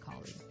fulfilling my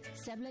calling.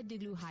 Sebla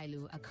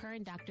Digluhailu, a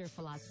current Doctor of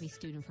Philosophy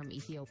student from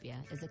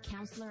Ethiopia, is a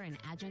counselor and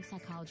adjunct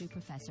psychology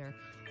professor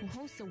who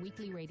hosts a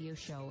weekly radio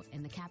show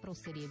in the capital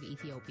city of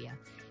Ethiopia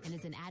and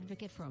is an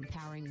advocate for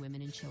empowering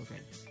women and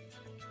children.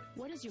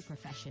 What is your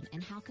profession,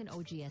 and how can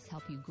OGS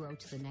help you grow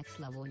to the next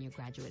level in your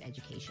graduate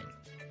education?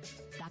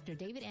 Dr.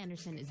 David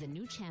Anderson is the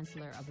new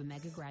chancellor of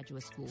Omega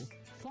Graduate School,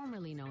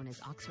 formerly known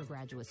as Oxford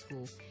Graduate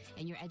School,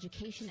 and your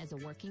education as a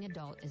working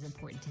adult is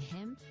important to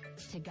him,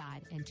 to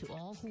God, and to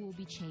all who will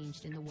be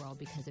changed in the world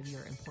because of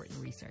your important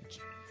research.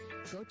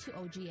 Go to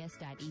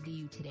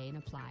ogs.edu today and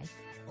apply,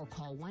 or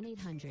call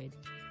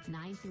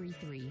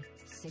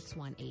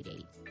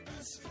 1-800-933-6188.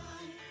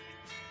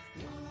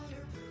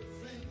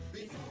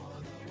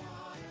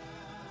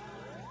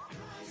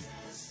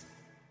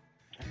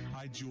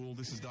 Hi, Jewel.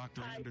 This is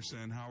Dr.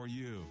 Anderson. How are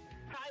you?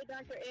 Hi,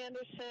 Dr.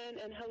 Anderson,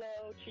 and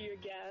hello to your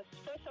guests.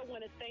 First, I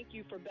want to thank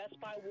you for Best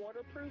Buy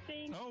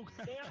waterproofing. Oh.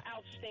 They are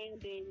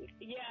outstanding.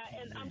 Yeah,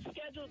 and I'm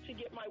scheduled to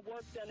get my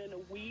work done in a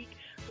week,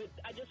 but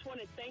I just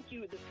want to thank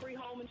you. The free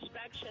home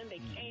inspection,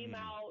 they came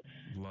out.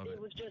 Love it.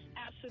 It was just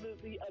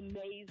absolutely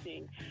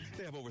amazing.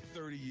 They have over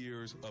 30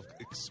 years of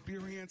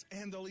experience,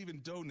 and they'll even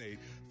donate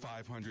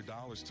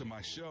 $500 to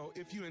my show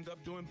if you end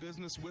up doing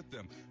business with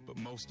them. But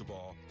most of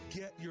all,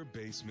 get your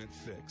basement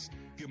fixed.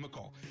 Give them a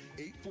call,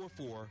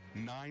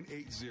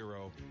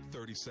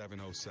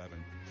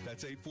 844-980-3707.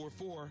 That's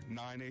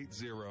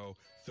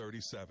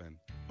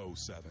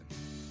 844-980-3707.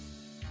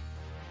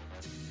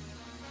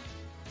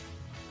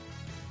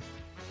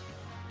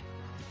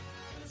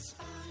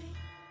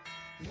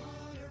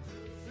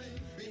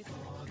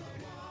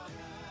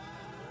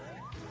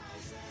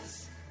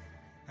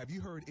 Have you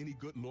heard any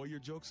good lawyer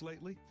jokes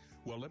lately?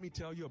 Well, let me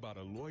tell you about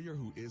a lawyer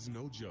who is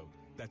no joke.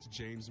 That's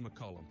James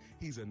McCullum.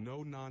 He's a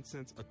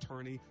no-nonsense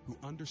attorney who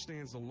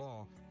understands the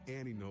law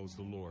and he knows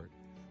the Lord.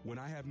 When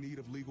I have need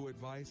of legal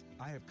advice,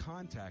 I have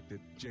contacted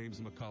James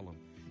McCullum.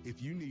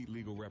 If you need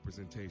legal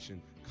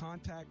representation,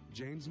 contact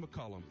James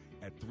McCullum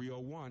at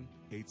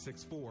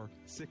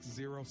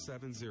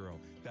 301-864-6070.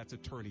 That's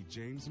attorney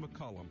James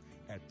McCullum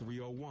at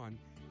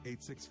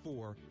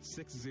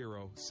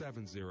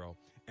 301-864-6070.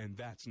 And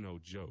that's no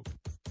joke.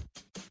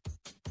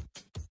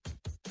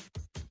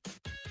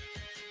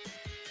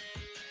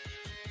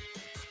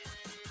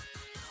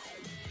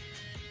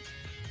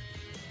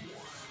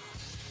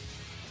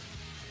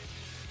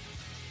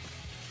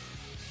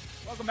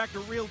 Welcome back to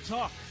Real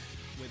Talk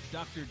with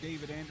Dr.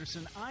 David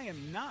Anderson. I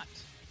am not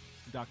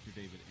Dr.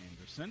 David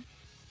Anderson.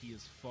 He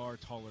is far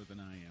taller than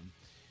I am.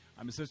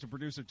 I'm assistant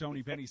producer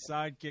Tony Penny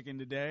sidekicking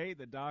today.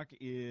 The doc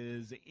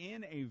is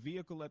in a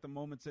vehicle at the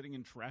moment, sitting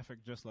in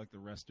traffic just like the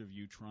rest of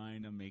you,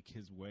 trying to make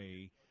his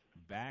way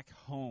back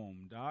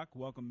home. Doc,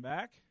 welcome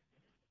back.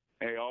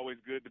 Hey, always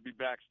good to be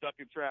back. Stuck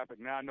in traffic.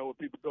 Now I know what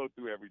people go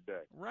through every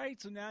day.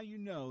 Right, so now you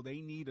know they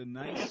need a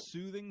nice,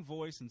 soothing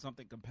voice and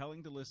something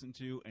compelling to listen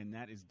to, and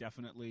that is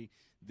definitely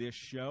this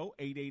show.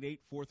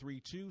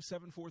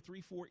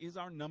 888-432-7434 is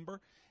our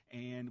number,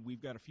 and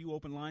we've got a few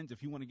open lines.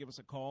 If you want to give us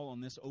a call on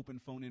this open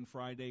phone-in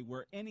Friday,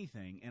 where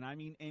anything, and I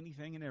mean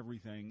anything and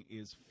everything,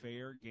 is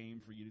fair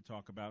game for you to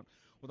talk about.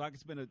 Well, Doc,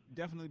 it's been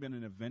definitely been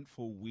an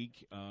eventful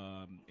week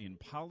in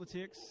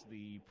politics.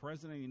 The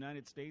President of the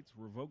United States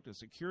revoked a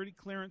security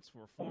clearance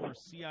for a former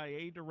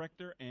CIA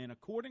director, and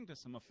according to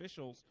some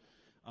officials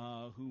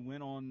who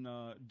went on,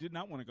 did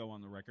not want to go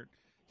on the record,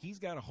 he's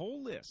got a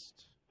whole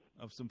list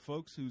of some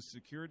folks whose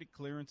security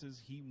clearances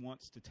he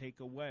wants to take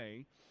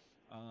away.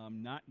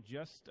 Not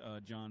just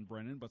John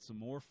Brennan, but some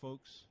more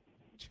folks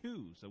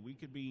too. So we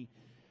could be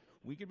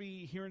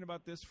hearing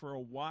about this for a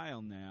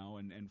while now.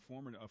 And a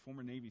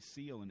former Navy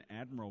SEAL, an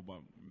admiral by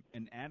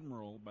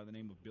the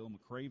name of Bill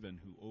McRaven,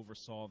 who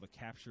oversaw the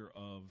capture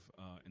of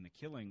and the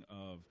killing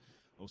of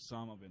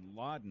Osama bin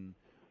Laden,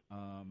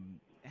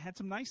 had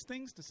some nice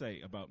things to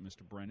say about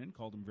Mr. Brennan,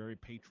 called him very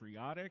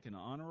patriotic and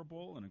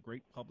honorable and a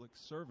great public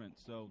servant.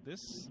 So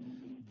this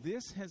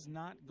has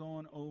not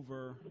gone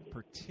over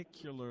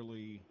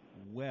particularly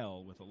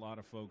well with a lot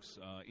of folks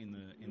in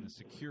the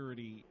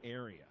security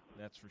area.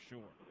 That's for sure.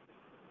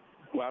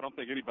 Well, I don't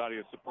think anybody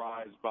is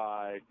surprised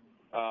by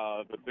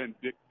the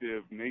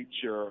vindictive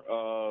nature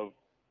of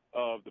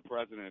the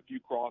president. If you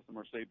cross him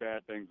or say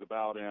bad things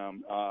about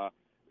him,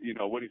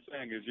 what he's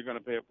saying is you're going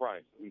to pay a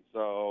price. And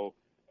so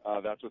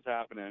that's what's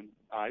happening,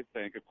 I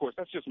think. Of course,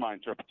 that's just my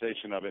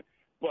interpretation of it.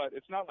 But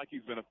it's not like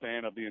he's been a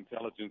fan of the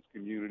intelligence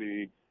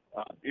community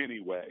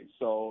anyway.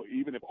 So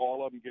even if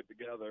all of them get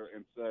together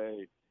and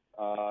say,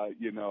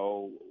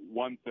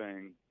 one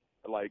thing,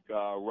 like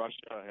Russia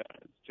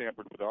has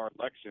tampered with our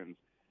elections,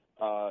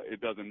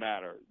 it doesn't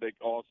matter.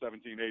 All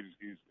 17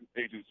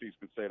 agencies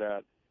can say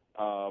that.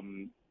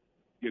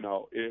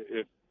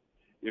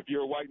 If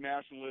you're a white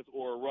nationalist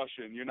or a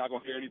Russian, you're not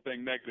going to hear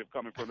anything negative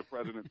coming from the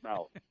president's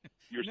mouth.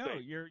 You're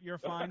safe. You're a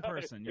fine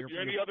person. If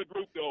you're any other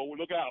group, though,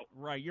 look out.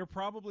 Right, you're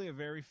probably a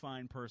very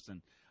fine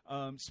person.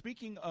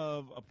 Speaking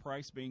of a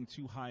price being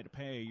too high to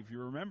pay, if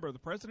you remember, the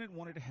president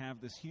wanted to have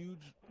this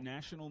huge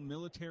national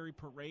military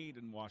parade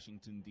in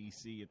Washington,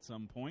 D.C. at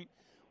some point.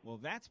 Well,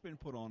 that's been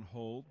put on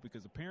hold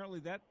because apparently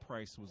that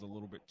price was a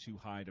little bit too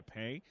high to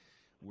pay.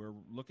 We're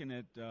looking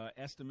at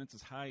estimates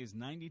as high as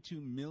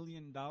 $92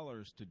 million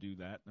to do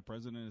that. The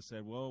president has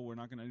said, well, we're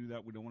not going to do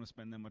that. We don't want to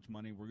spend that much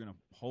money. We're going to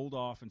hold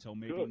off until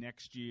maybe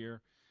next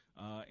year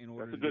in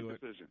order to do it.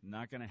 Decision.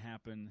 Not going to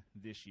happen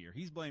this year.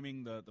 He's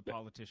blaming the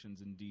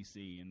politicians in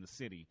D.C. and the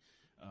city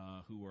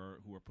who are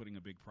putting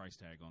a big price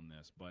tag on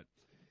this. But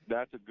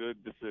that's a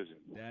good decision.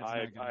 That's not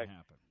going to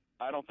happen.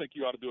 I don't think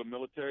you ought to do a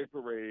military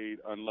parade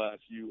unless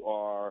you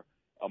are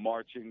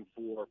marching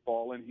for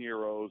fallen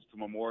heroes to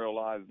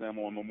memorialize them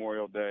on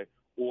Memorial Day,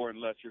 or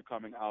unless you're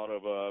coming out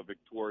of a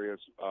victorious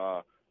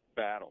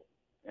battle.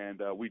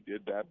 And we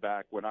did that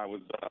back when I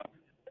was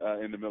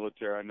in the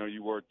military. I know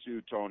you were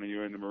too, Tony. You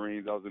were in the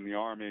Marines. I was in the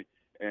Army.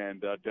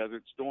 And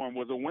Desert Storm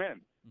was a win.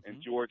 Mm-hmm.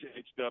 And George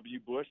H.W.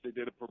 Bush, they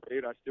did a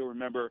parade. I still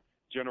remember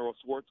General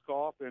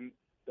Schwarzkopf, and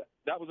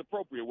that was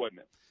appropriate,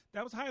 wasn't it?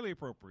 That was highly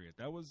appropriate.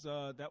 That was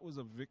a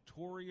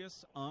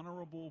victorious,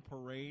 honorable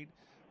parade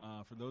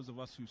for those of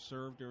us who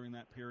served during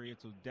that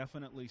period. So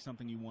definitely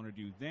something you want to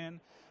do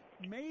then.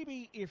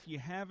 Maybe if you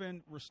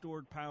haven't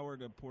restored power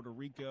to Puerto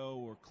Rico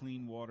or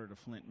clean water to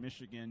Flint,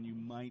 Michigan, you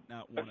might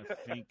not want to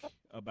think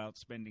about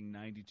spending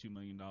 $92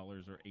 million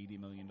or $80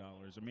 million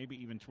or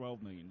maybe even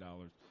 $12 million.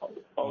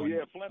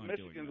 Flint,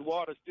 Michigan's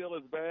water still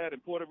is bad,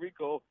 and Puerto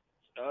Rico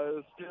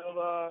is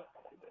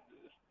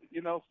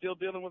still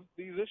dealing with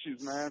these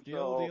issues, man.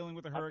 Still dealing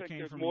with a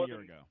hurricane from a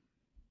year ago.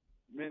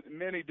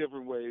 Many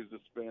different ways to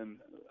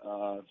spend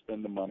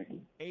the money.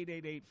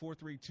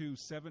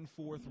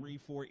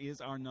 888-432-7434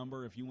 is our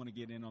number if you want to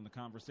get in on the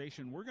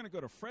conversation. We're going to go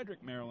to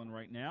Frederick, Maryland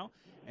right now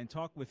and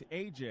talk with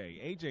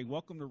AJ. AJ,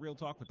 welcome to Real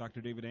Talk with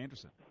Dr. David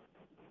Anderson.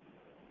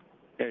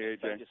 Hey,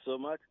 AJ. Thank you so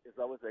much. It's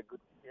always a great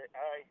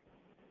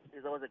pleasure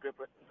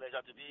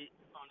to be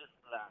on this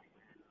line.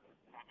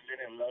 I'm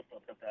learning a lot from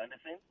Dr.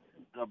 Anderson.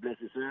 God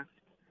bless you, sir.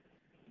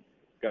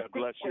 God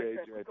bless you,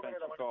 AJ. Thanks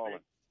for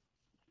calling.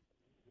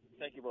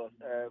 Thank you, boss.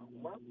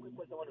 One quick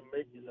point I want to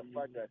make is the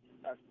fact that,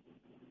 as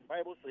the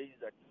Bible says,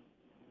 that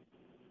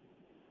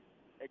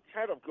a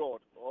child of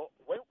God, or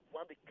when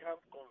one becomes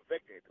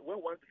convicted,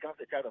 when one becomes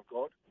a child of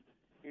God,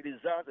 he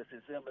desires the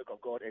sincere milk of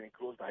God, and he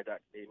grows by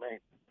that. Amen.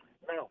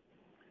 Now,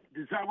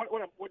 desire.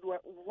 Why do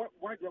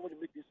I want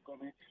to make this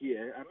comment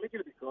here? I'm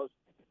making it because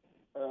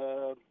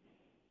the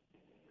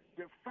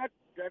fact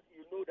that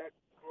you know that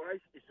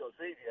Christ is your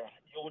Savior,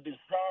 you will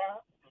desire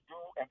to do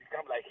and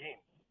become like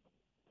Him.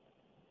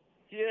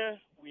 Here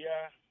we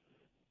have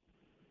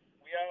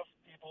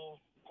people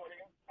calling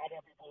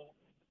other people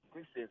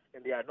Christians,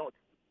 and they are not.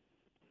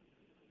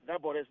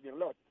 That bothers me a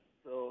lot.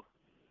 So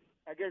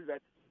I guess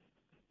that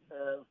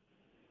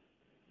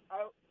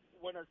I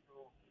want us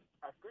to,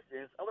 as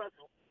Christians, I want us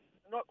to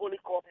not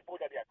only call people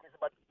that they are Christians,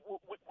 but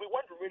we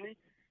want to really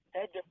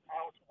help them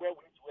out where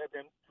we need to help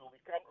them to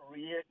become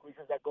real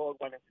Christians that God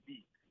wants them to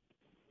be.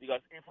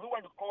 Because if we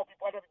want to call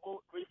other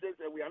people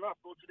Christians and we are not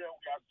approaching them,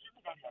 we are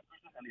assuming that they are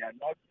Christians and they are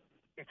not,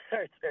 it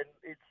hurts, and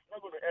it's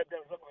not going to help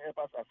them, it's not going to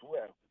help us as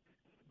well.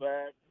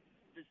 But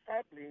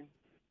discipling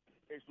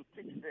is to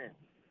teach them.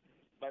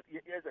 But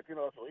here's the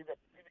thing also, if the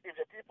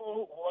people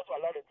who also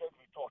allow themselves to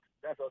be taught,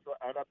 that's also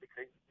another big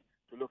thing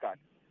to look at.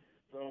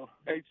 So,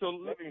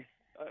 let me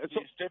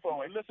be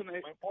straightforward. Listen,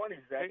 my point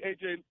is that... Hey,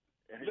 AJ,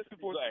 listen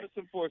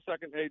for a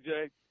second,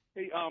 AJ.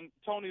 Hey,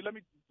 Tony, let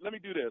me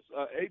do this.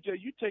 AJ,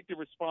 you take the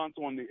response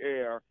on the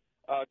air.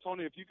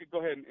 Tony, if you could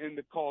go ahead and end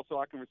the call so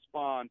I can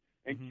respond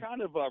and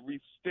kind of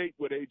restate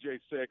what AJ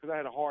said, because I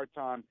had a hard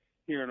time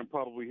hearing him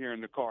probably here in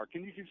the car.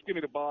 Can you just give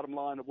me the bottom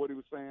line of what he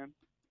was saying?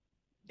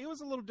 It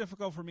was a little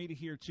difficult for me to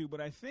hear, too,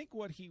 but I think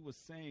what he was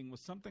saying was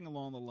something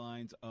along the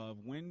lines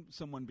of when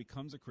someone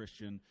becomes a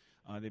Christian,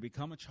 they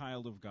become a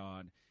child of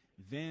God,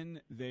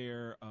 then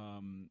they're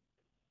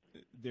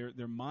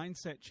their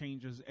mindset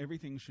changes,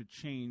 everything should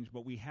change.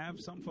 But we have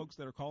some folks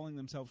that are calling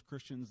themselves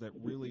Christians that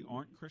really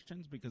aren't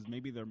Christians because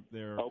maybe their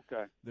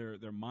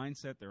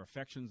mindset, their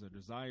affections, their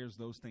desires,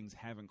 those things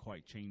haven't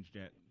quite changed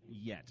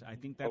yet. I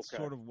think that's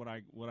sort of what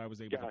I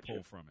was able to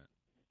pull from it.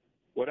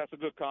 Well, that's a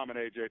good comment,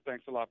 AJ.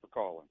 Thanks a lot for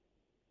calling.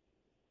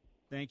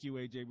 Thank you,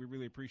 AJ. We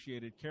really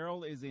appreciate it.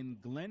 Carol is in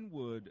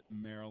Glenwood,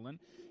 Maryland.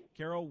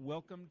 Carol,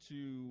 welcome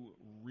to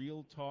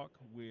Real Talk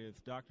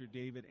with Dr.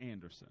 David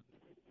Anderson.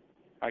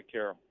 Hi,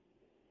 Carol.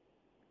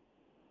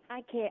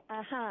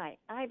 Hi.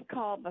 I've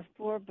called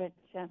before, but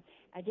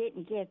I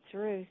didn't get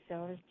through, so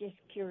I was just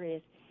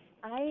curious.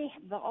 I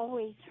have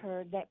always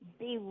heard that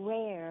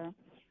beware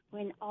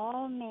when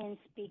all men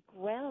speak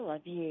well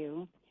of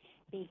you,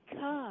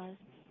 because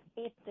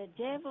if the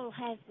devil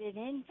has it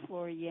in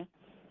for you,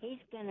 he's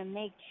going to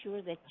make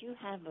sure that you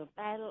have a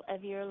battle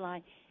of your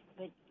life.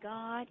 But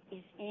God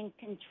is in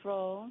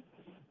control.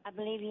 I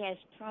believe he has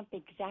Trump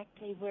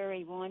exactly where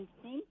he wants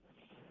him.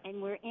 And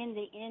we're in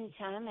the end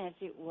time, as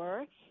it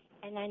were.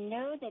 And I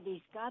know that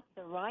he's got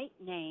the right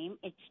name.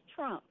 It's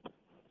Trump.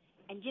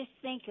 And just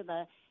think of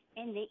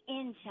in the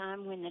end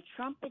time when the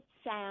trumpet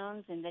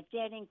sounds and the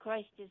dead in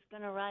Christ is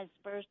going to rise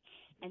first,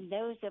 and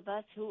those of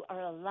us who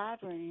are alive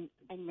and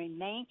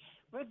remain,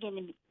 we're going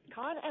to be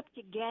caught up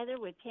together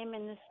with him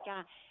in the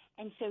sky.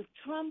 And so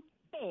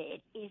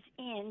trumpet is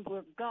in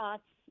where God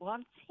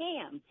wants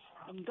him.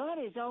 And God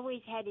has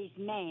always had his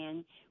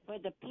man,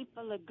 whether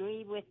people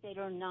agree with it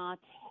or not,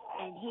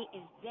 and he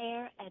is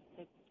there at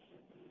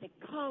the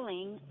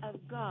calling of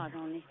God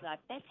on his life.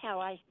 That's how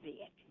I see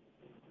it.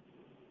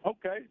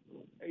 Okay.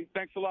 Hey,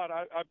 thanks a lot.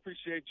 I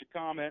appreciate your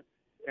comment.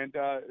 And,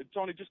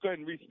 Tony, just go ahead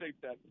and restate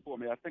that for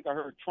me. I think I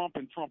heard Trump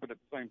and trumpet at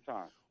the same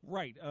time.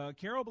 Right.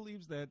 Carol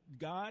believes that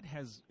God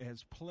has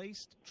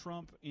placed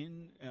Trump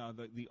in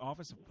the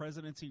office of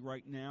presidency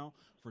right now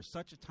for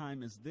such a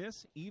time as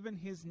this. Even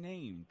his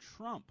name,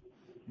 Trump,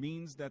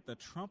 means that the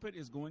trumpet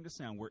is going to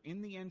sound. We're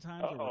in the end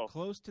times, or we're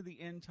close to the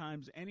end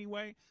times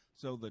anyway,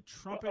 so the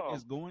trumpet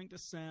is going to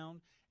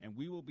sound, and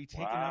we will be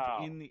taken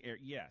up in the air.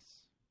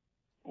 Yes.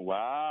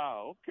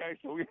 Wow. Okay.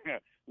 So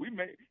we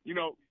may,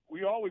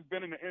 we always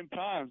been in the end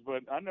times,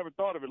 but I never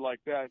thought of it like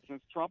that.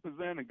 Since Trump is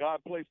in and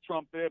God placed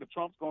Trump there, the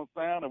trump's going to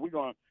sound, and we're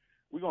going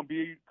to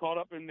be caught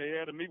up in the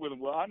air to meet with him.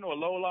 Well, I know a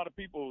whole lot of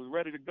people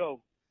ready to go.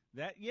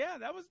 That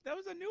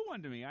was a new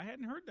one to me. I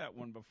hadn't heard that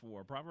one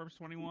before. Proverbs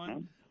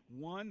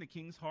 21:1, the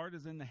king's heart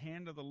is in the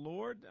hand of the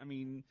Lord. I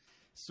mean,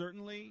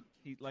 certainly,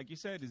 he, like you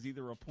said, is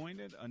either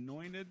appointed,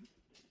 anointed,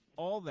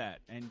 all that.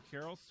 And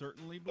Carol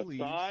certainly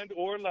believes. Assigned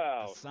or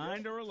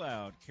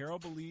allowed. Carol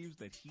believes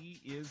that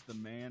he is the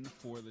man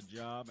for the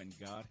job, and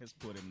God has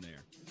put him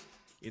there.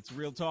 It's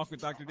Real Talk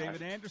with Dr.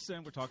 David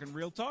Anderson. We're talking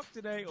Real Talk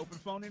today. Open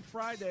phone in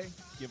Friday.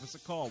 Give us a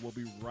call. We'll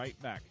be right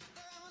back.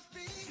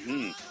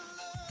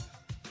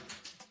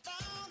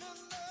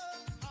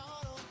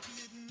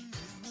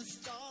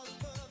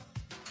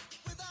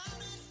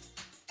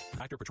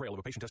 Actor portrayal of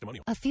a patient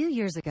testimonial. A few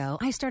years ago,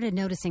 I started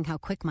noticing how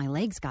quick my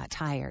legs got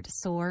tired,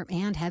 sore,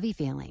 and heavy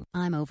feeling.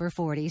 I'm over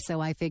 40, so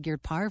I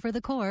figured par for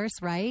the course,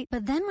 right?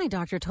 But then my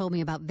doctor told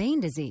me about vein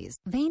disease.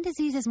 Vein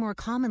disease is more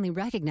commonly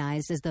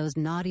recognized as those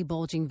naughty,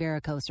 bulging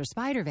varicose or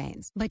spider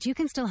veins. But you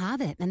can still have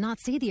it and not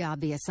see the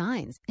obvious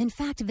signs. In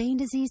fact, vein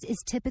disease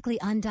is typically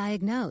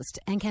undiagnosed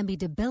and can be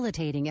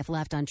debilitating if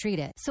left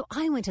untreated. So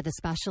I went to the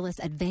specialists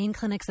at Vein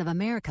Clinics of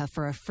America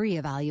for a free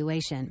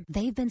evaluation.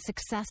 They've been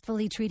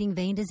successfully treating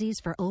vein disease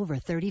for over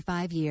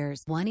 35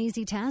 years. One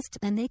easy test,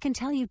 and they can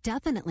tell you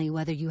definitely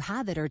whether you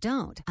have it or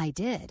don't. I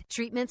did.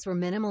 Treatments were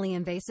minimally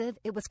invasive,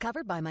 it was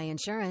covered by my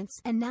insurance,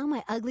 and now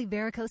my ugly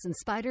varicose and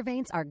spider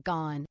veins are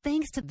gone.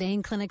 Thanks to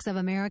Vein Clinics of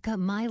America,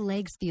 my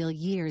legs feel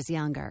years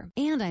younger,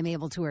 and I'm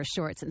able to wear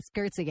shorts and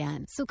skirts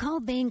again. So call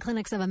Vein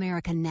Clinics of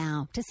America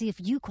now to see if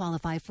you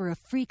qualify for a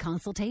free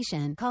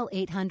consultation. Call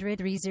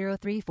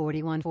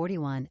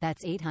 800-303-4141.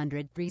 That's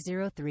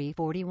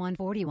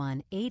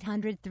 800-303-4141.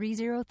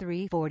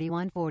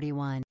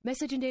 800-303-4141.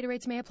 Message and data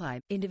rates may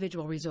apply.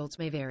 Individual results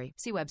may vary.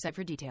 See website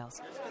for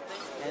details.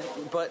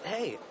 But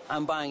hey,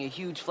 I'm buying a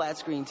huge flat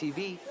screen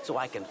TV so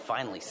I can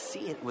finally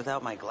see it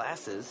without my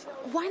glasses.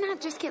 Why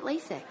not just get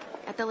LASIK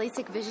at the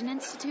LASIK Vision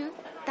Institute?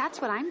 That's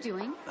what I'm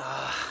doing.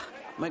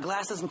 My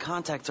glasses and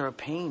contacts are a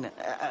pain.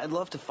 I'd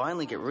love to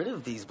finally get rid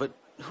of these, but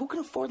who can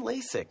afford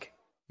LASIK?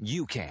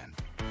 You can.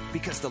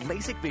 Because the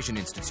LASIK Vision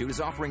Institute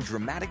is offering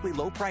dramatically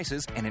low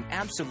prices and an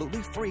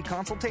absolutely free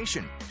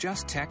consultation.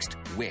 Just text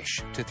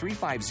WISH to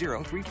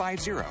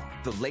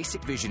 350-350. The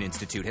LASIK Vision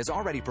Institute has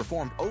already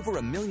performed over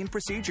 1 million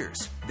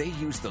procedures. They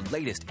use the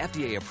latest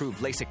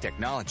FDA-approved LASIK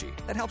technology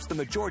that helps the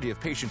majority of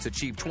patients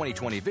achieve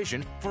 20/20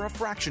 vision for a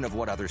fraction of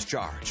what others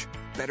charge.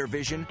 Better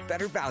vision,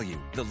 better value.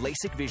 The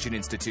LASIK Vision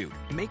Institute.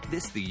 Make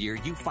this the year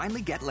you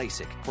finally get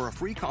LASIK. For a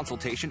free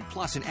consultation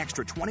plus an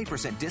extra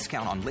 20%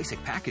 discount on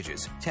LASIK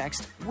packages,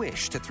 text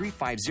WISH to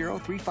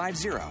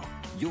 350-350.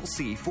 You'll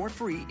see for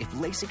free if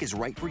LASIK is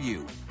right for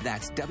you.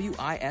 That's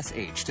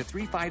WISH to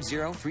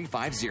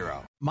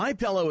 350-350.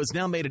 MyPillow has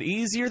now made it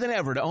easier than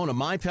ever to own a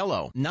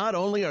MyPillow. Not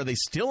only are they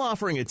still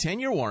offering a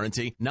 10-year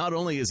warranty, not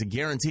only is it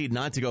guaranteed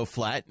not to go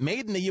flat,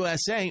 made in the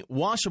USA,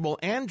 washable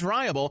and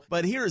dryable,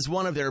 but here's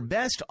one of their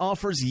best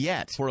offers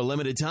yet. For a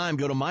limited time,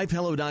 go to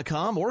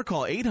MyPillow.com or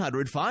call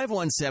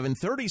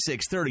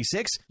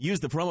 800-517-3636. Use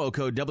the promo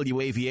code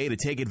WAVA to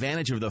take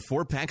advantage of the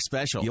 4-pack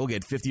special. You'll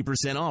get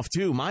 50% off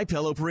 2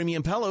 MyPillow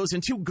premium pillows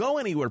and 2 Go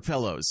Anywhere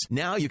pillows.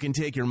 Now you can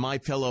take your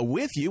MyPillow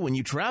with you when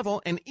you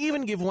travel and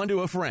even give one to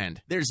a friend.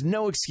 There's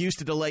no excuse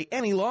to delay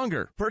any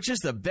longer.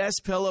 Purchase the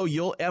best pillow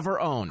you'll ever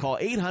own. Call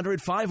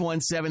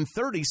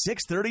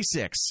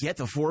 800-517-3636. Get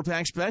the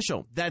 4-pack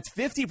special. That's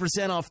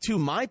 50% off 2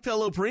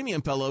 MyPillow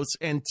premium pillows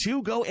and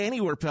 2 Go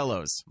Anywhere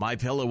pillows.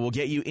 MyPillow will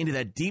get you into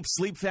that deep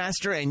sleep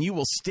faster and you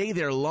will stay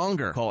there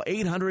longer. Call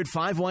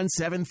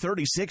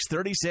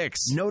 800-517-3636.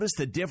 Notice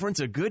the difference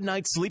a good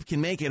night's sleep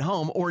can make at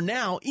home or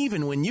now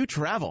even when you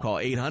travel. Call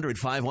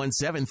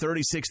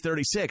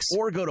 800-517-3636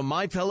 or go to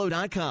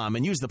MyPillow.com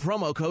and use the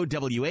promo code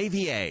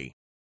WAVA.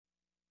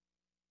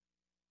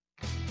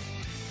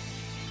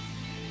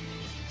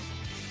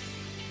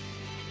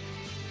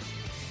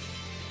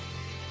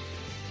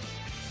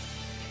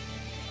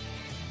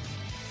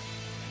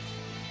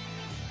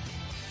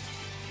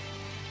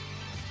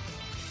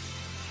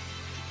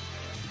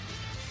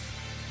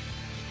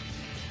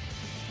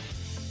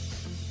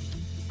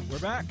 We're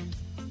back.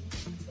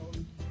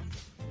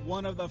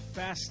 One of the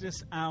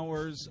fastest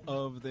hours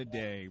of the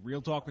day.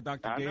 Real Talk with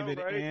Dr. David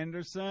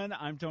Anderson.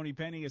 I'm Tony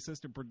Penny,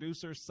 assistant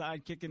producer,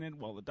 sidekicking it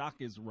while the doc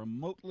is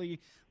remotely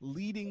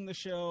leading the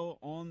show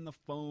on the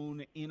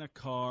phone, in a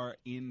car,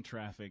 in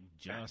traffic,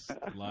 just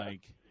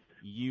like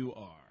you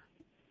are.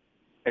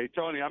 Hey,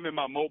 Tony, I'm in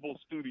my mobile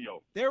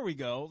studio. There we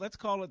go. Let's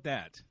call it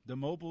that. The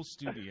mobile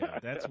studio.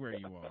 That's where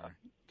you are.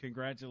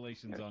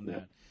 Congratulations on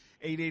that.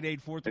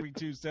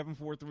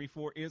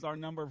 888-432-7434 is our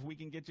number. If we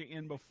can get you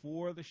in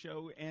before the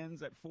show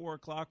ends at 4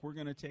 o'clock, we're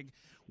going to take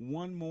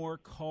one more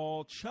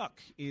call. Chuck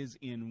is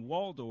in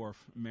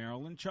Waldorf,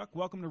 Maryland. Chuck,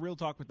 welcome to Real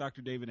Talk with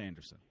Dr. David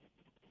Anderson.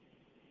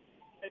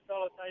 Hey,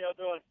 fellas. How y'all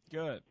doing?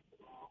 Good.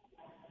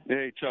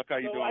 Hey, Chuck. How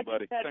you doing,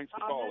 buddy? Thanks for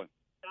calling.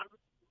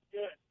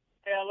 Good.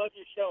 Hey, I love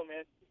your show,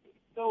 man.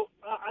 So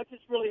I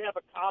just really have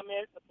a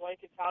comment, a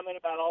blanket comment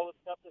about all the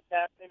stuff that's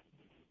happening.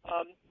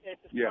 And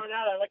to start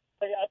out, I'd like to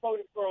say I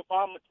voted for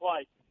Obama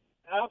twice.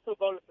 I also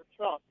voted for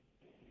Trump.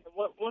 And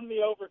what won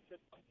me over to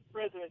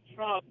President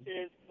Trump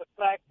is the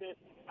fact that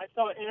I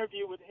saw an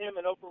interview with him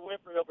and Oprah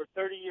Winfrey over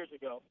 30 years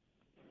ago.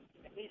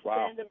 And he's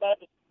standing by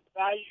the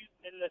values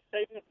and the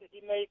statements that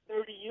he made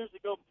 30 years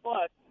ago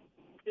plus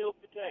still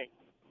today.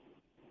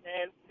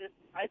 And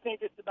I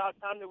think it's about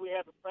time that we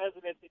have a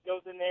president that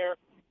goes in there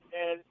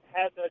and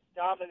has a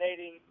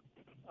dominating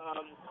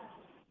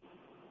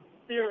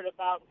spirit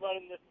about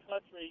running this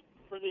country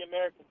for the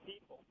American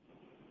people.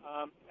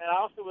 And I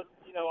also, with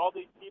all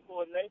these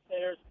people and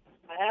naysayers,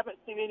 I haven't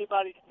seen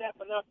anybody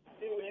stepping up to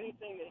do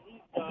anything that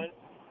he's done,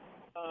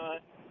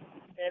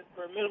 and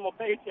for a minimal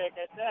paycheck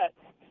at that,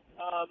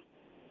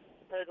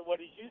 compared to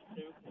what he's used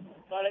to.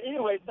 But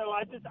anyway, so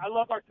I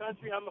love our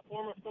country. I'm a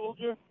former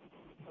soldier,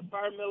 a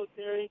prior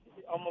military,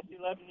 almost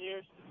 11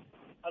 years.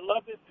 I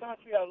love this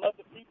country. I love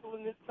the people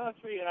in this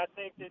country, and I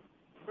think that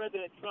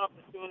President Trump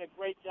is doing a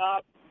great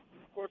job.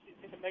 Of course, he's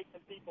going to make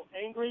some people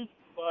angry,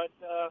 but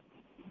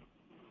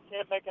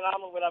can't make an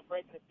omelet without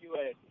breaking a few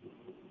eggs.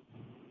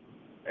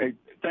 Hey,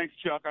 thanks,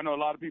 Chuck. I know a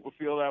lot of people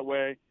feel that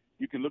way.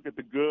 You can look at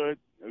the good,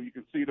 or you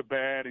can see the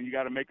bad, and you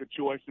got to make a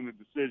choice and a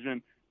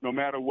decision. No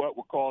matter what,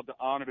 we're called to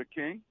honor the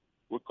king.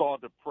 We're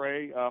called to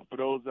pray for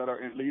those that are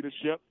in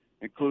leadership,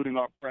 including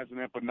our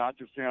president, but not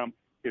just him,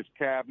 his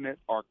cabinet,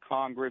 our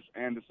Congress,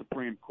 and the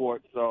Supreme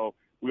Court. So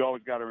we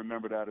always got to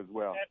remember that as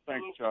well.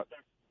 Absolutely, thanks, Chuck. Sir.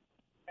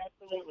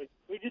 Absolutely.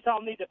 We just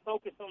all need to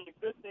focus on the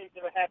good things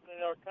that are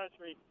happening in our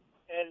country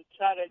and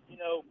try to,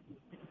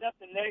 accept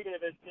the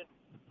negative as just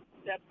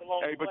steps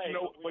along the way. We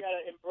got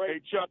to embrace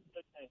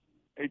the things.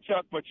 Hey,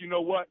 Chuck, but you know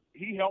what?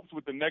 He helps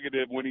with the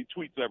negative when he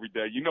tweets every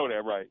day. You know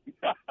that, right?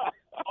 Yeah,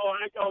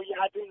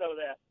 I do know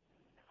that.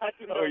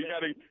 You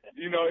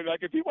gotta, like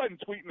if he wasn't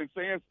tweeting and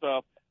saying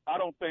stuff, I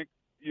don't think,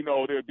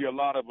 there'd be a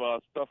lot of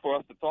stuff for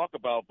us to talk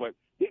about. But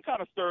he kind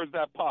of stirs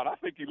that pot. I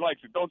think he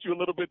likes it. Don't you a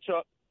little bit,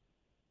 Chuck?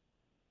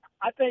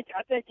 I think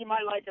you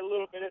might like it a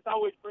little bit. It's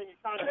always bringing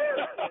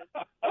controversy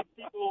and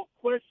people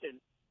question.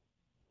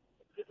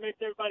 It just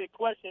makes everybody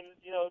question,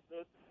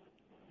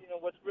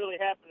 what's really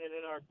happening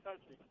in our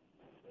country.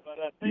 But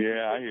thank you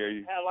I hear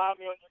you. For allowing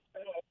me on your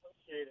show. I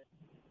appreciate it.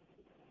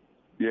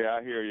 Yeah,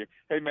 I hear you.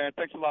 Hey, man,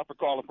 thanks a lot for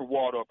calling from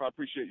Waldorf. I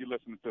appreciate you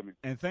listening to me.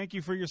 And thank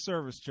you for your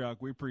service, Chuck.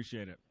 We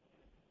appreciate it.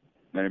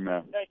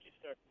 Amen. Thank you,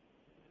 sir.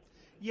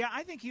 Yeah,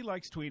 I think he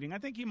likes tweeting. I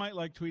think he might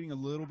like tweeting a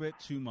little bit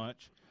too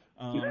much.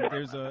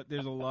 There's a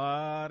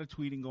lot of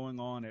tweeting going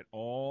on at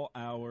all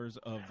hours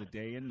of the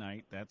day and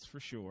night. That's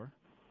for sure.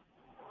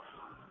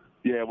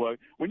 Yeah, well,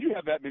 when you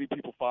have that many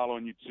people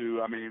following you,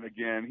 too, I mean,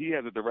 again, he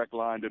has a direct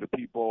line to the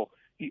people.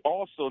 He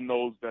also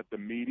knows that the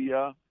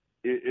media,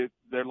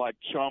 they're like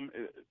chum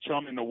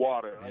in the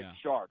water, like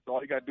sharks.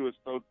 All you got to do is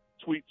throw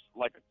tweets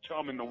like a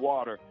chum in the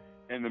water,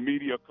 and the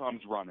media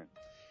comes running.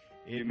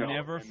 It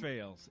never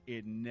fails.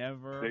 It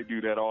never They do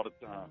that all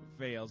the time.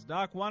 fails.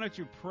 Doc, why don't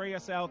you pray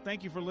us out?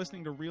 Thank you for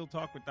listening to Real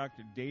Talk with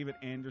Dr. David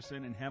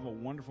Anderson, and have a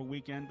wonderful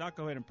weekend. Doc,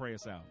 go ahead and pray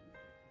us out.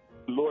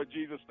 Lord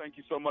Jesus, thank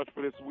you so much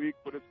for this week,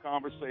 for this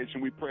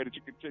conversation. We pray that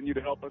you continue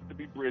to help us to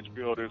be bridge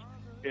builders.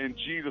 In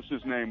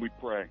Jesus' name we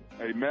pray.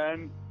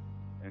 Amen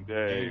and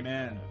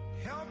amen.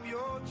 Help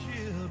your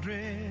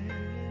children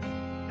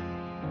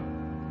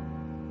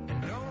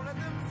and don't let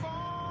them fall.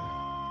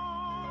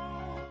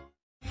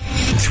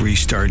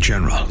 3-star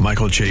General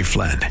Michael J.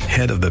 Flynn,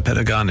 head of the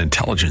Pentagon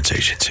Intelligence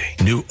Agency,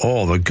 knew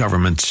all the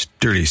government's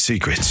dirty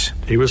secrets.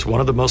 He was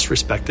one of the most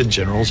respected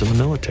generals in the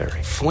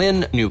military.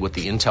 Flynn knew what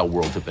the intel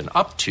world had been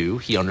up to.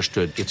 He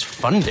understood its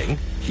funding.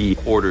 He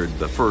ordered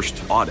the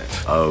first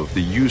audit of the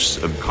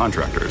use of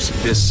contractors.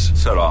 This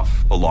set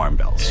off alarm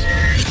bells.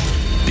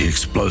 The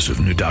explosive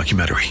new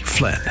documentary,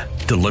 Flynn,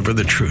 Deliver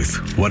the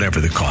Truth, Whatever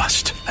the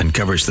Cost,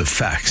 uncovers the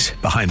facts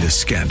behind this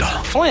scandal.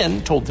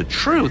 Flynn told the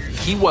truth.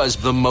 He was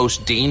the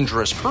most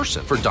dangerous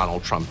person for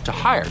Donald Trump to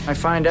hire. I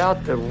find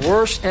out the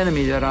worst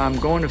enemy that I'm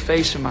going to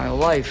face in my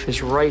life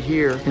is right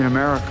here in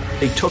America.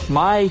 They took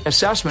my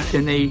assessment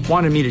and they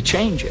wanted me to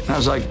change it. And I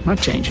was like, I'm not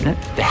changing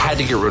it. They had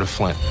to get rid of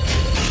Flynn.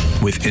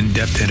 With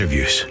in-depth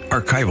interviews,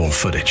 archival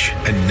footage,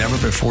 and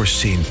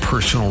never-before-seen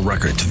personal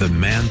records of the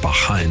man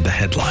behind the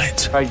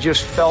headlines. I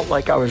just felt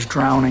like I was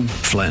drowning.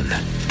 Flynn,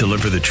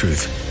 Deliver the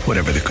Truth,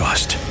 Whatever the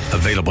Cost.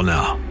 Available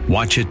now.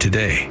 Watch it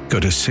today.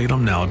 Go to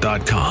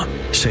salemnow.com.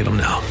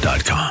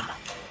 salemnow.com.